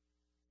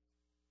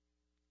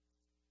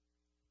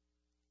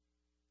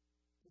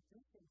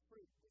 Producing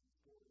fruit brings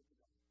glory to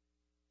God.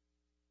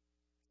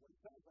 What he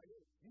says right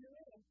here,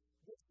 herein,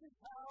 this is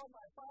how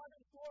my Father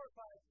is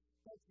glorified,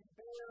 that you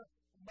bear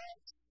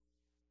much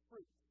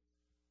fruit.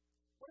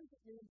 What does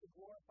it mean to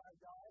glorify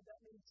God?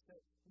 That means to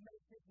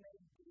make His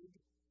name big,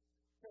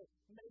 to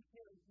make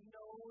Him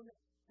known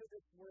to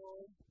this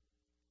world.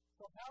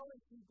 So how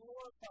is He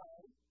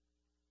glorified?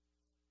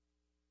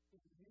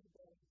 Is you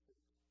bearing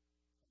fruit,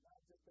 and not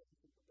just other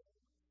people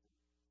bearing fruit.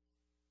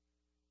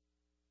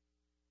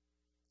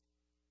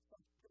 So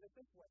put it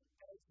this way,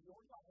 as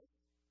your life,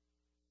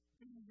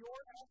 be your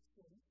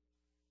actions,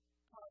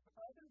 cause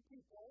other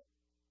people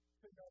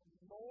to know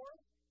more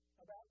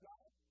about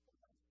God.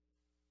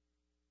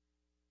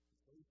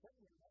 So He's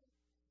saying,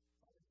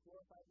 God is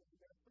glorified when you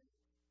bear fruit.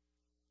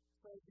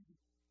 So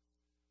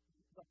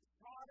the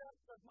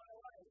product of my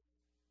life,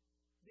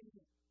 the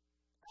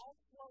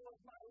outflow of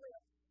my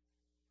lips,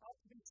 ought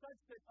to be such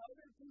that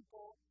other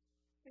people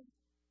think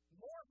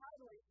more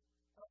highly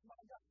of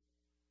my God.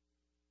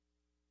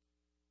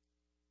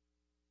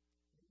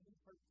 You've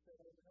heard it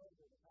said over and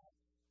over that how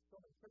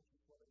so many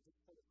churches where they're just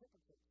full of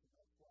hypocrites, and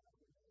that's why I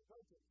would never go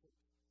to a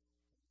church.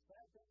 And the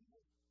sad thing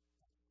is,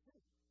 that's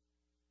true.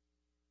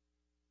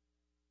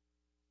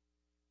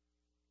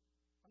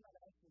 I'm not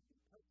asking you to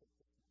be perfect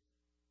this morning,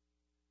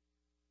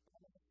 but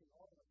I'm asking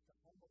all of us to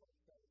humble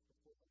ourselves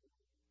before the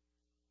Lord.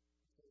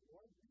 And say,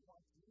 Lord, we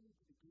want you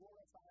to be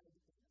glorified in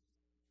us.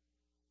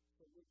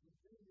 So would you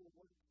do your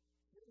work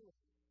through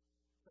us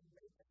to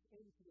make us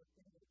into your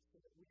image so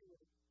that we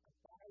would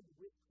abide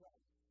with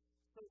Christ,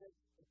 so that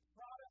the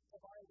product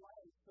of our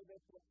life, so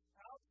that the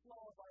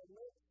outflow of our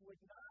lips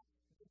would not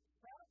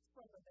detract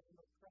from the name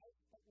of Christ,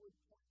 but would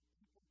point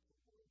people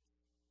towards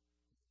Him.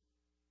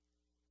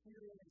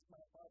 Herein is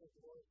my Father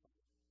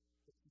glorified,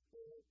 that you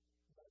bear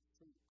much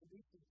fruit.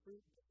 Producing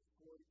fruit brings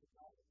glory to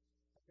God.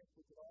 I think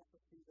we could also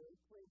see very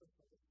clearly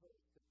from this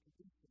verse that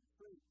producing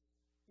fruit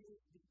is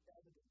the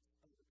evidence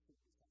of the true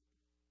disciple.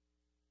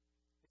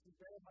 If you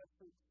bear much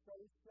fruit, so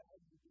shall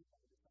you be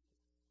my disciple.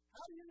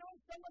 How do you know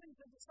somebody's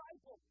a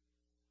disciple?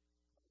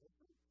 By their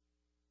fruit.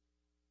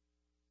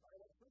 By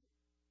their fruit.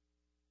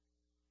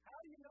 How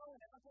do you know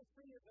an apple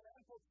tree is an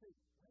apple tree?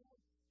 Well,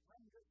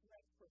 I'm just an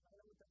expert. I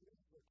know what that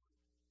means for you.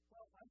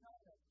 Well, I'm not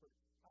an expert.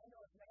 I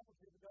know it's an apple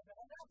tree because I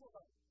have apples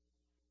on it.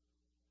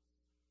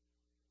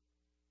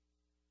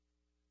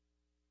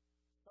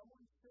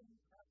 Someone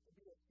shouldn't have to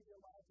be a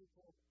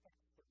theological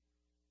expert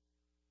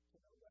to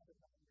know whether or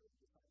not you're a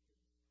disciple.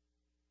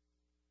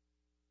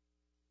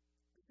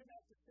 You shouldn't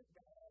have to sit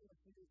down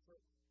with you for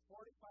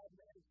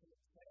 45 minutes and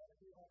examine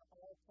you on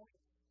all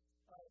points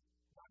of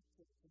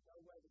doctrine to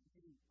know whether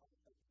you are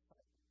a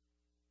disciple.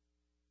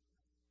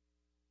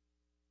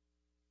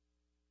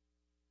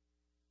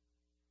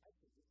 I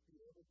should just be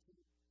able to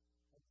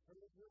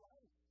observe your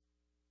life.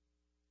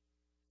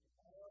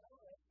 I don't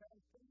know, that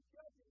sounds pretty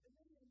judgy to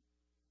me.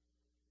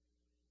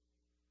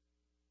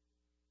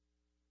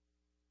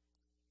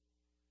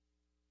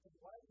 And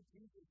why did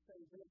Jesus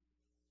say this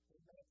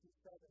in Matthew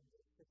 7,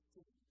 verse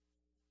 16?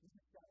 You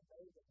just got to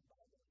know them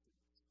by their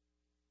fruits.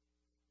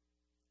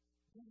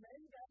 You may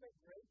gather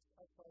grapes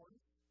of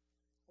thorns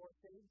or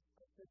figs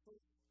of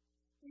thistles.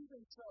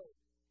 Even so,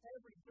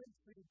 every good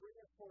tree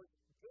bringeth forth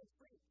good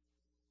fruit,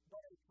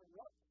 but a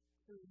corrupt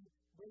tree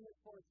bringeth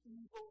forth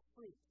evil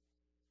fruit.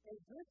 A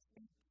good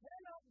tree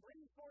cannot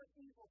bring forth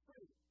evil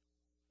fruit,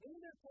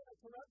 neither can a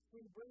corrupt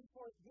tree bring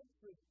forth good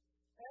fruit.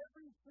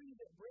 Every tree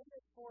that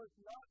bringeth forth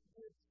not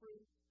good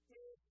fruit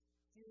is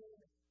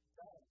hewn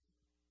down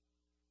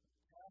and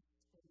cast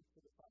into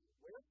the fire.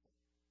 Wherefore?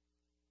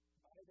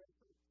 By their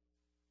fruits.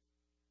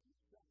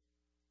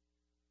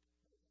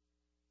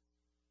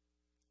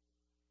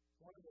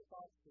 One of the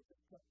thoughts that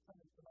just kept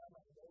coming to my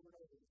mind over and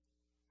over is,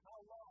 how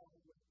long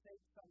would it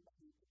take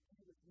somebody to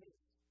be with me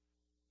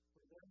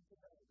for them to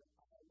know that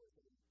I was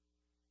a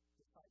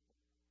disciple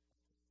of Christ?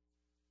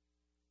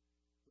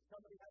 Would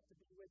somebody have to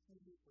be with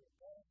you for a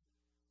day?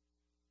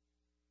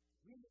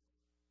 Week?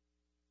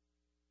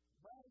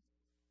 Month?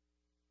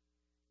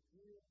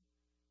 Year?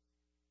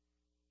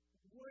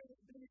 Would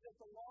it be that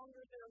the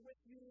longer they're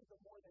with you, the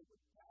more they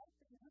would count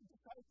that you're a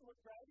disciple of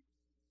Christ?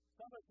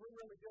 Some of us were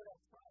really good at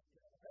trust.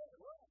 Hey,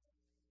 look,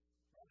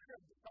 I'm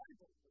a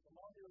disciple. But the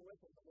longer you're with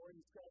them, the more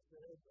you scratch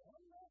your head.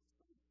 I'm not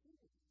so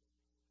sure.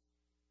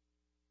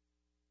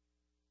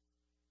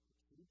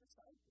 The true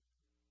disciple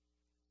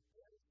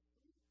bears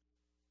fruit.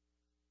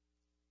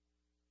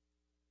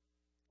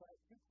 So I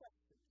have two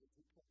questions as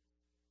we close.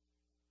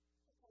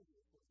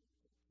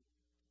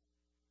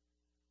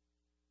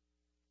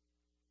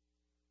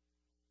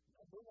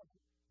 Number one,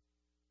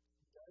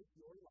 does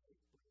your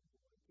life bring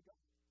glory to God?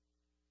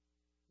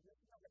 And this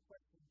is not a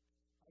question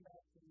I'm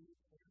asking you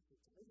to answer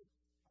to me.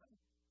 I'm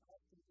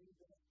asking you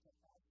to ask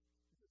yourself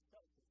this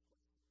question.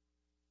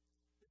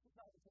 This is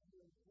not a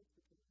genuine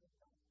answer to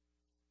God.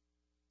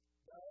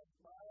 Does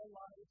my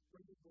life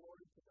bring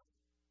glory to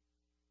God?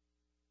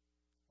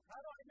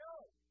 How do I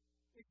know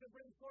if it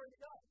brings glory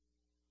to God?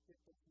 If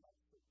it's not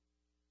fruit.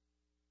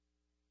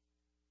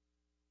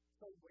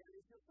 So where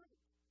is your fruit?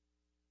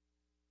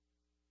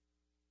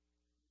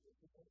 This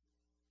is what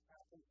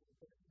happens in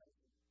the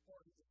or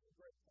is it a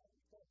great time?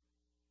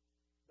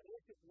 But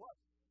if it was,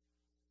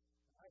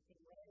 I can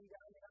run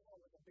down the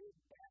aisle with a big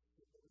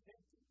basket that was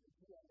empty and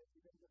you have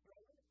anything to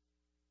throw in it.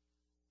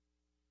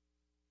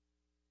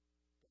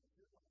 Does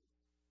your life?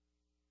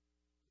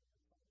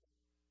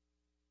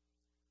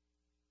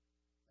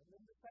 And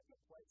then the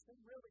second question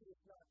really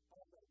is not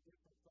all that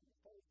different from the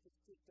first.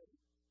 It's just a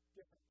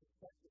different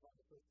perspective on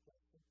the first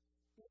question.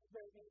 Is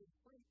there any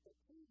fruit that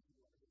proves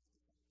you are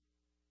his disciple?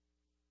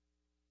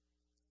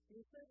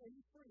 Is there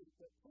any fruit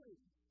that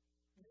proves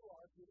you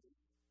are his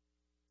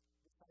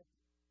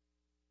disciple?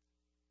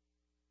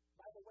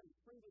 By the way,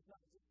 fruit is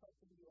not just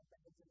something you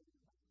imagine in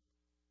your mind.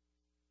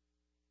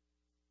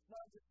 It's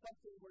not just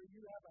something where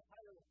you have a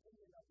higher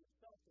opinion of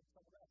yourself than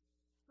someone else.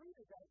 Fruit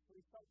is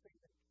actually something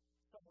that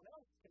someone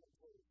else can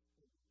observe in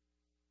you.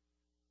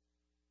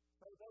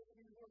 So those of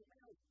you who are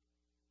married,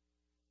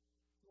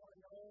 if you want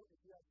to know if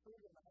you have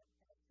fruit or not,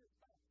 ask your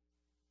spouse.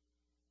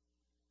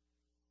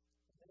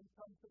 And then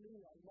come to me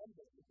on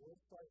Monday and we'll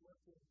start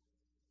working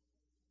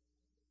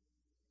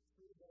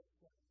through those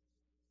things.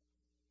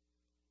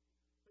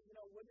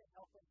 But wouldn't it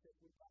help us if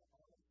we got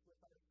honest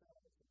with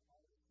ourselves and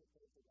honest with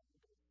those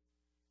around us?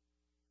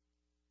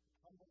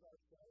 Humbled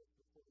ourselves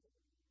before the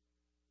Lord.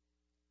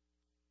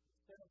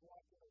 Instead of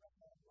walking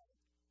around like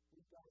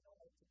we've got it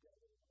all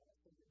together and all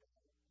figured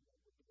out and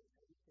that we're doing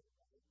everything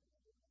right and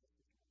everything else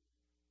is right.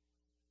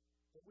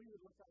 But we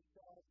would look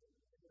ourselves in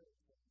the mirror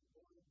and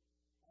say, Lord,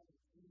 I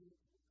need you to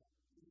look on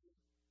you.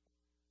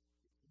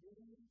 It's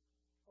you,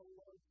 oh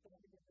Lord,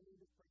 standing in the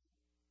need of prayer.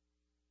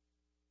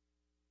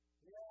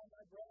 Yeah,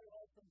 my brother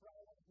has some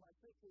problems, my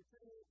sister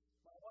too,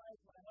 my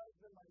wife, my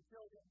husband, my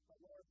children, but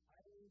Lord,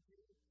 I need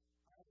you.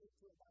 I need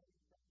to abide in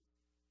Christ.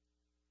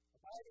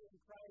 Abiding in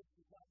Christ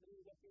is not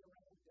me looking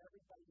around at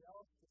everybody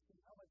else to see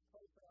how much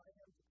closer I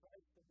am to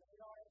Christ than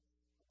they are.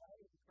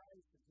 Abiding in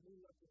Christ is me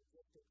looking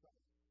just at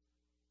Christ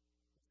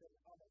and saying,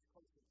 how much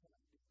closer can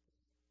I be to Him?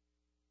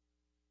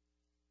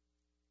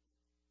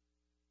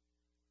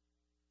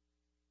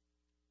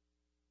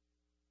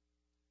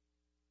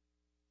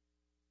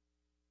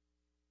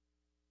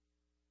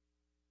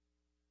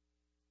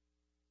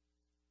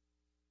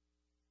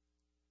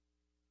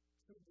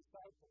 True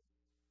disciples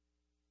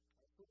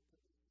are fruit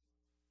producers.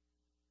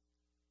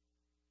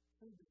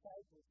 True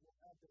disciples will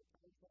have their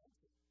faith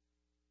answered.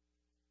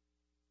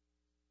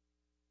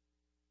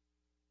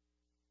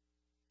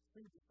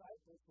 True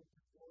disciples will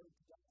bring glory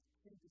to God.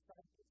 True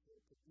disciples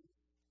will produce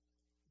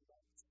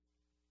results.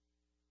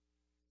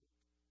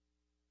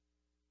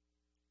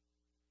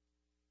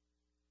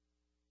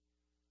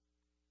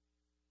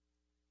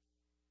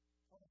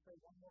 I want to say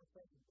one more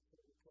thing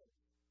before we close.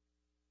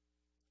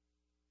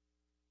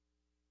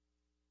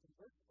 In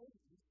verse 8,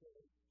 he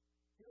says,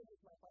 here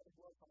is my Father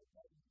glorified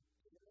by you.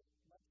 Bear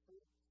much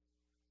fruit.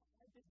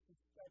 I did some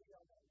study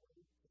on that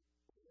word to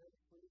bear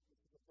fruit.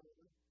 This is a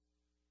verb.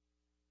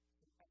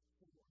 It's an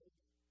action word.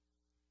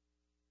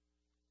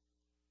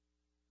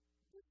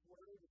 This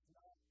word is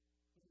not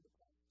in the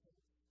past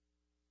tense.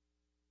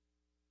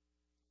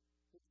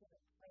 It's in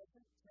a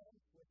present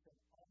tense with an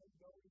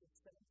ongoing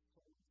sense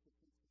towards the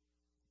future.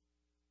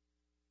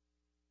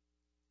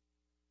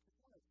 I just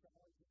want to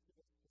challenge you to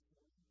this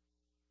morning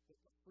that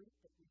the fruit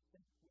that we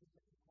think we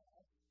may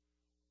have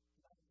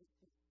not just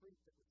be fruit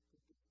that was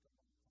produced a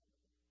long time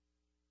ago.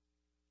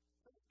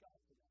 Praise God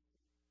for that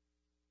fruit.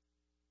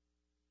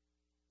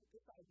 But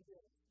this idea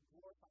of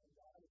glorifying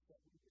God is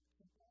that we would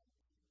keep on.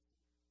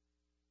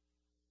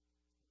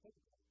 Think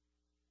about it.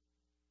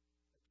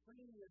 A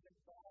tree isn't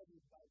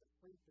valued by the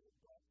fruit that it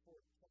brought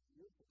forth 20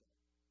 years ago.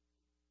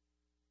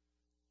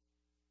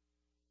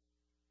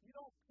 You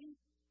don't keep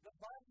the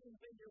vines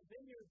in your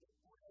vineyard that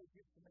boy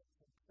used to make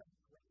some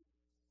great grapes.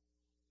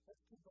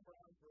 Let's keep them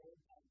around for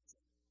old times'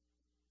 sake.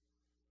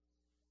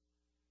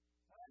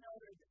 I know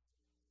they're good.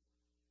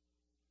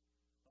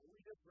 But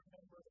we just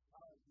remember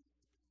how it used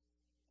to be.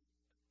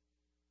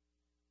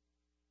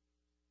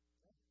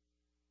 Okay?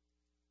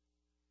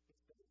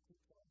 It's going to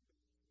keep on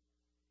being.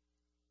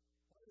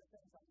 One of the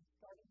things I'm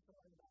starting to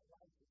learn about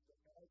life is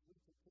that as we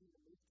continue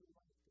to move through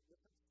life to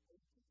different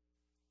stages,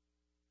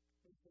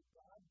 is that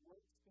God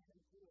works in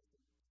and through us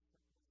in different ways.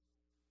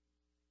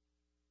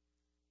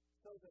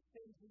 So the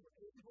things you were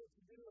able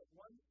to do at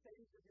one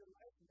stage of your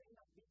life may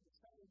not be the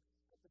same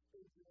at the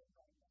stage you're in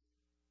right now.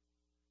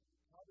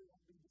 It probably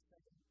won't be the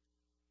same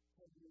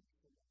 10 years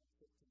from now,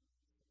 15 years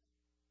from now.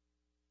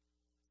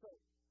 So,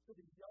 for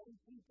the young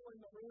people in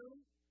the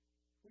room,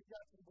 we've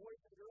got some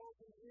boys and girls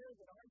in here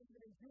that aren't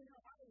even in junior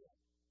high yet.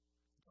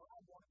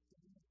 God wants to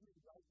use you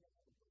right now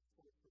to bring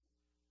forth fruit.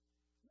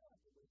 You don't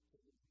have to wait till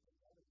you get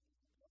better to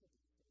discover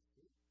these things,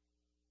 too.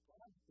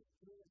 God is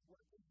doing His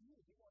work in you.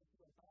 He wants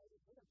you to abide in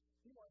Him.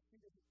 He wants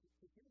you to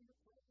hear your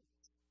prayers.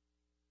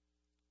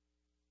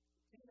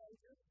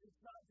 Teenagers,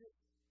 it's not just,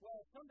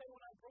 well, someday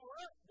when I grow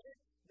up,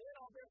 then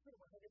I'll bear fruit.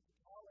 When I get to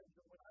college,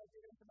 or when I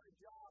get into my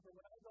job, or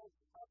when I go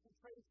up to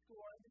trade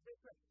school, or I do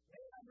this,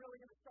 then I'm really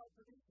going to start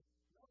producing.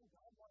 No,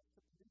 God wants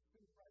to produce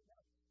fruit right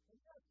now. And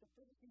yes, the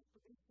fruit He's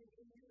producing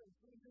in you and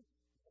through you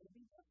may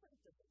be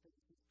different than the fruit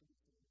He's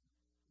producing in you.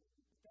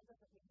 But that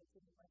doesn't mean it's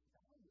any less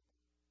valuable.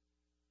 It's fruit.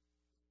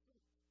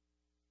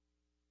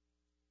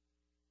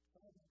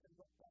 Some of you can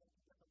look back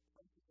at different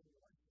places in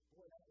your life.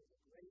 Boy, that was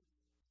a great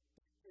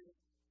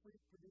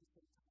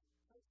fruit-producing time.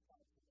 Praise God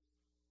for that.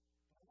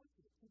 But I want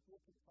you to keep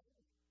looking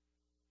forward.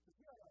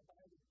 Because we are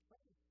abiding in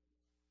Christ.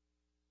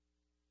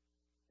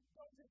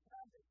 Don't just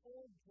have this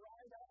old,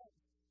 dried out,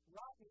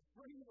 rotten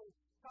fruit or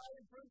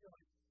tired fruit. You're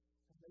like,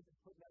 and they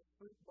just put that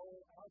fruit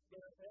bowl out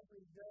there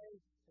every day,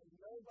 and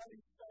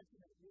nobody's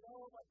touching it. You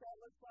know what that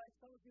looks like?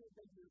 Some of you have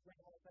been to your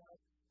grandma's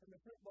house, and the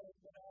fruit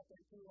bowl's been out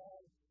there too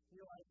long.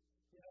 You're like,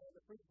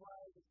 the fruit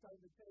flies are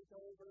starting to take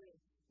over,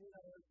 and,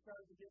 it's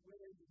starting to get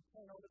weird, and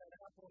turn over that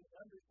apple on the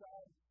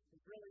underside.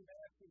 It's really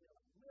nasty. You're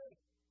like, really?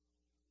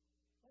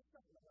 That's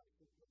not what I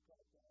think looks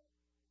like that.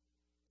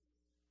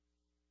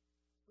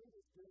 Fruit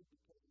is good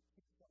because it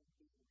keeps on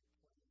being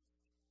replaced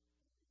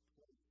and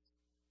replaced and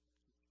keeps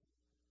coming.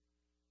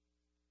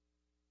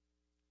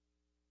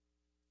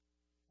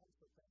 I'm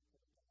so thankful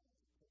that God has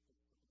a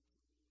purpose for each of you.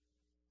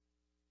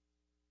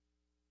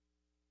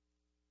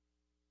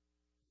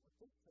 What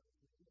this tells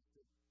me is that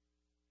there's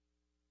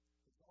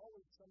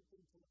always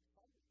something to look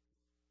forward to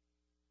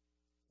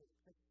for the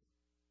Christian.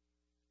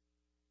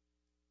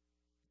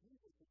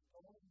 Jesus is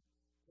going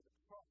to the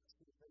cross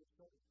to the very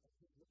shoulder, and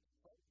He's looking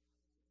forward.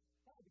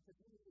 Why? Because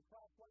He was the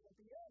cross right at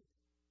the end.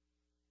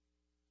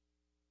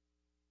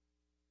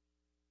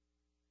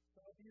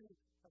 Some of you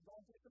have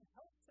gone through some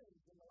health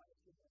things in the last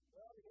year.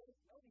 Well, the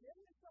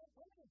end is not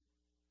coming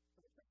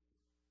for the Christian.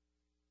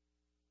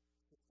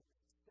 It's the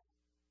next step.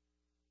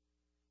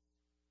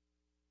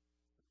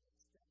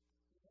 It's the next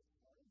step. It's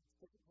hard. It's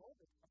difficult.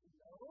 It's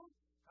unknown.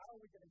 How are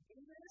we going to do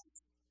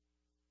this?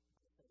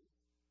 By faith.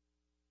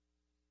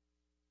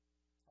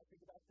 I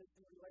think about this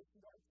in relation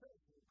to our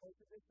church. We'll go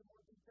through this in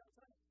more detail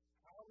tonight.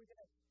 How are we going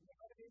to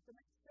navigate the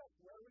next step?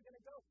 Where are we going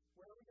to go?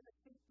 Where are we going to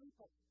see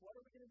people? What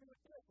are we going to do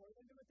with this? What are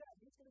we going to do with that?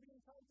 Who's going to be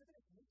in charge of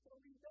this? Who's going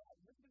to read that?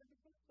 Who's going to do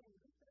this thing?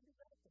 Who's going to do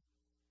that thing?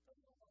 Tell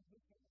me what who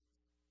can.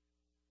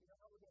 You know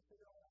how we're going to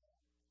figure all that out?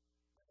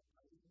 By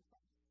abiding in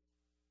Christ.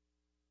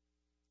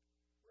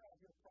 We're out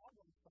here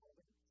problem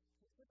solving.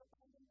 It's with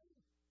abiding in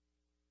Him.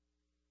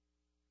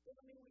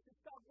 Doesn't mean we can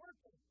stop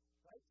working,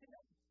 right? We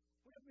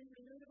have to be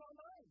renewed in our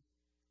mind.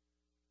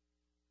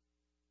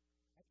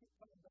 I keep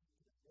coming back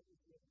to that. What was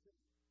the other thing?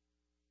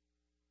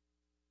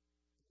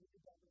 We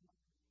did that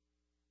reminder.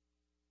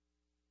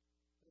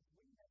 But if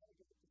we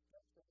navigate the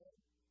steps ahead,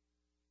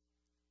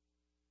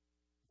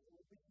 there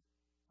will be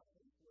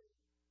times where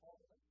all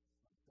of us,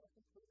 myself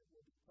included,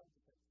 will be told to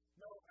say,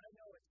 no, I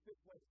know it's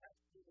this way, it has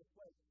to be this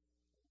way.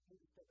 And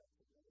Jesus said that's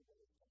the only way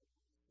it's going to be.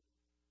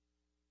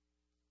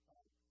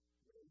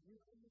 Where you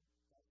lead,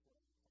 that's where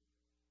I'm going.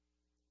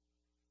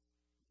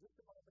 Just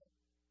a moment.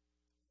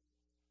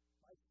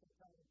 Mike's going to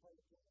come and play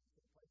the piano. He's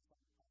going to play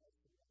something. I like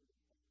to know what he's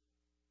playing.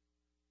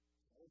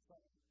 The old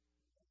song,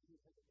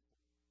 you've heard it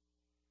before.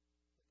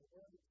 But the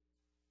word is the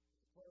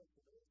word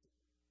for those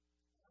people.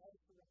 I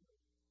surrender.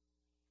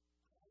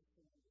 I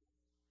surrender.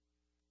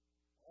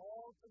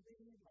 All to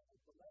Thee, my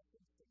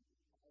blessed Savior,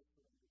 I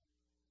surrender.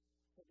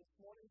 So this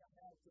morning I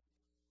have just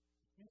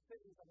a few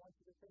things I want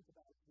you to think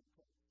about as we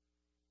close.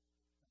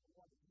 Number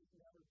one, if you've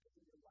never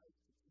given your life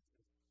to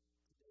Jesus,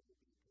 today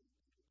would be a good day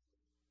to do it.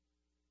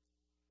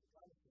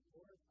 God is the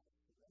Lord, I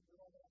surrender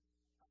all that.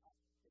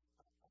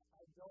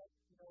 I don't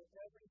know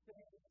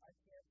everything, I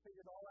can't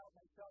figure it all out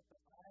myself,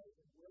 but I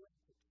am willing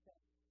to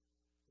trust in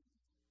You.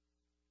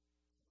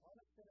 And all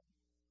I'm saying, I'm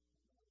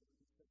not going to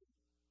be saved.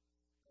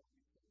 And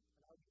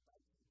I would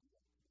like you to do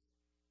that today.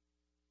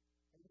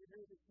 And you're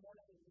here this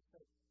morning and you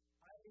say,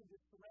 I need to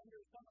surrender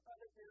some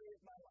other area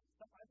of my life.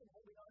 Some I've been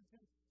holding on to,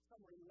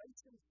 some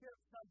relationship,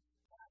 some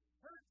past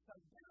hurt,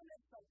 some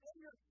bitterness, some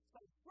anger,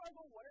 some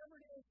struggle, whatever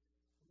it is.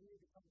 You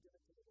need to come give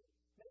it to the Lord.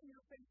 Maybe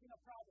you're facing a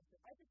problem.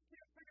 I just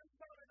can't figure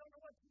this out. I don't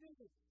know what to do.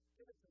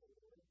 Give it to the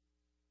Lord.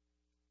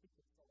 He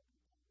can solve your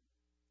problem.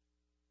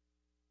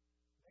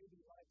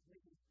 Maybe like me,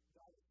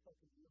 God has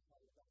spoken to your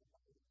heart about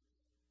abiding.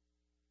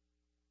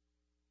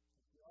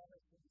 If you're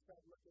honest and you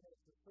start looking at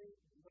the fruit,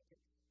 and you look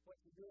at what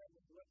you're doing,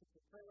 and you look at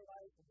your prayer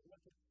life, and you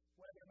look at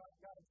whether or not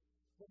God's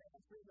been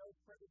answering those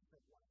prayers,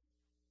 and what?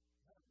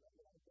 I don't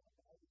know. I've been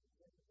abiding in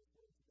Him, and His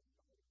words have been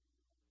abiding in me.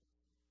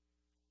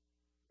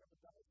 Whatever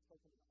God has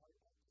spoken in the heart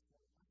about this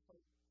morning, I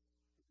hope that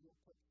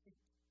you'll put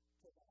feet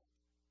to that.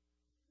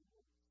 You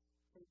will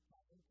take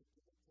time to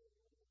give it to the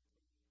Lord.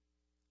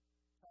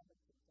 Time to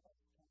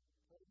confess, time to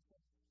praise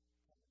Him,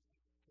 time to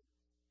ask Him for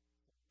direction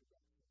for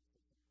Him.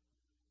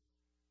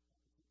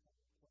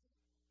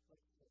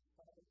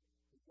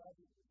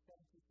 Father, we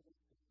thank you for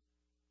this day.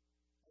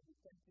 And we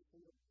thank you for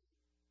your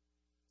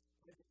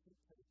way to keep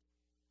faith.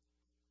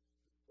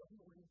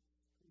 Someone who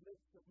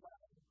lives your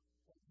mind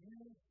and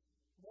use,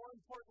 more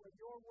importantly,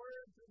 your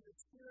words and your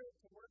spirit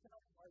to work in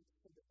our hearts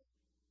today.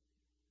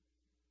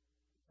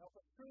 Help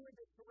us truly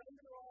to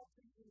surrender all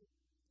to you,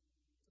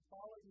 to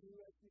follow you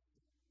as you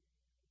see.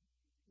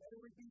 May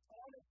we be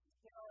honest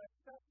in our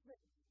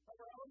assessment of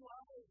our own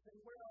lives and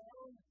where our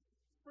own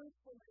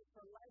fruitfulness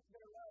or lack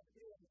thereof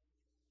is.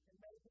 And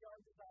may be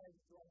our desire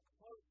to draw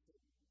closer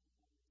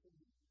to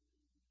you.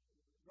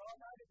 Draw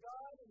nigh to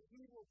God, and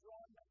he will draw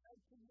nigh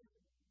to you.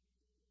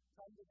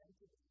 Come to him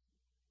today.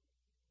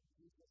 In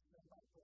Jesus' name I pray.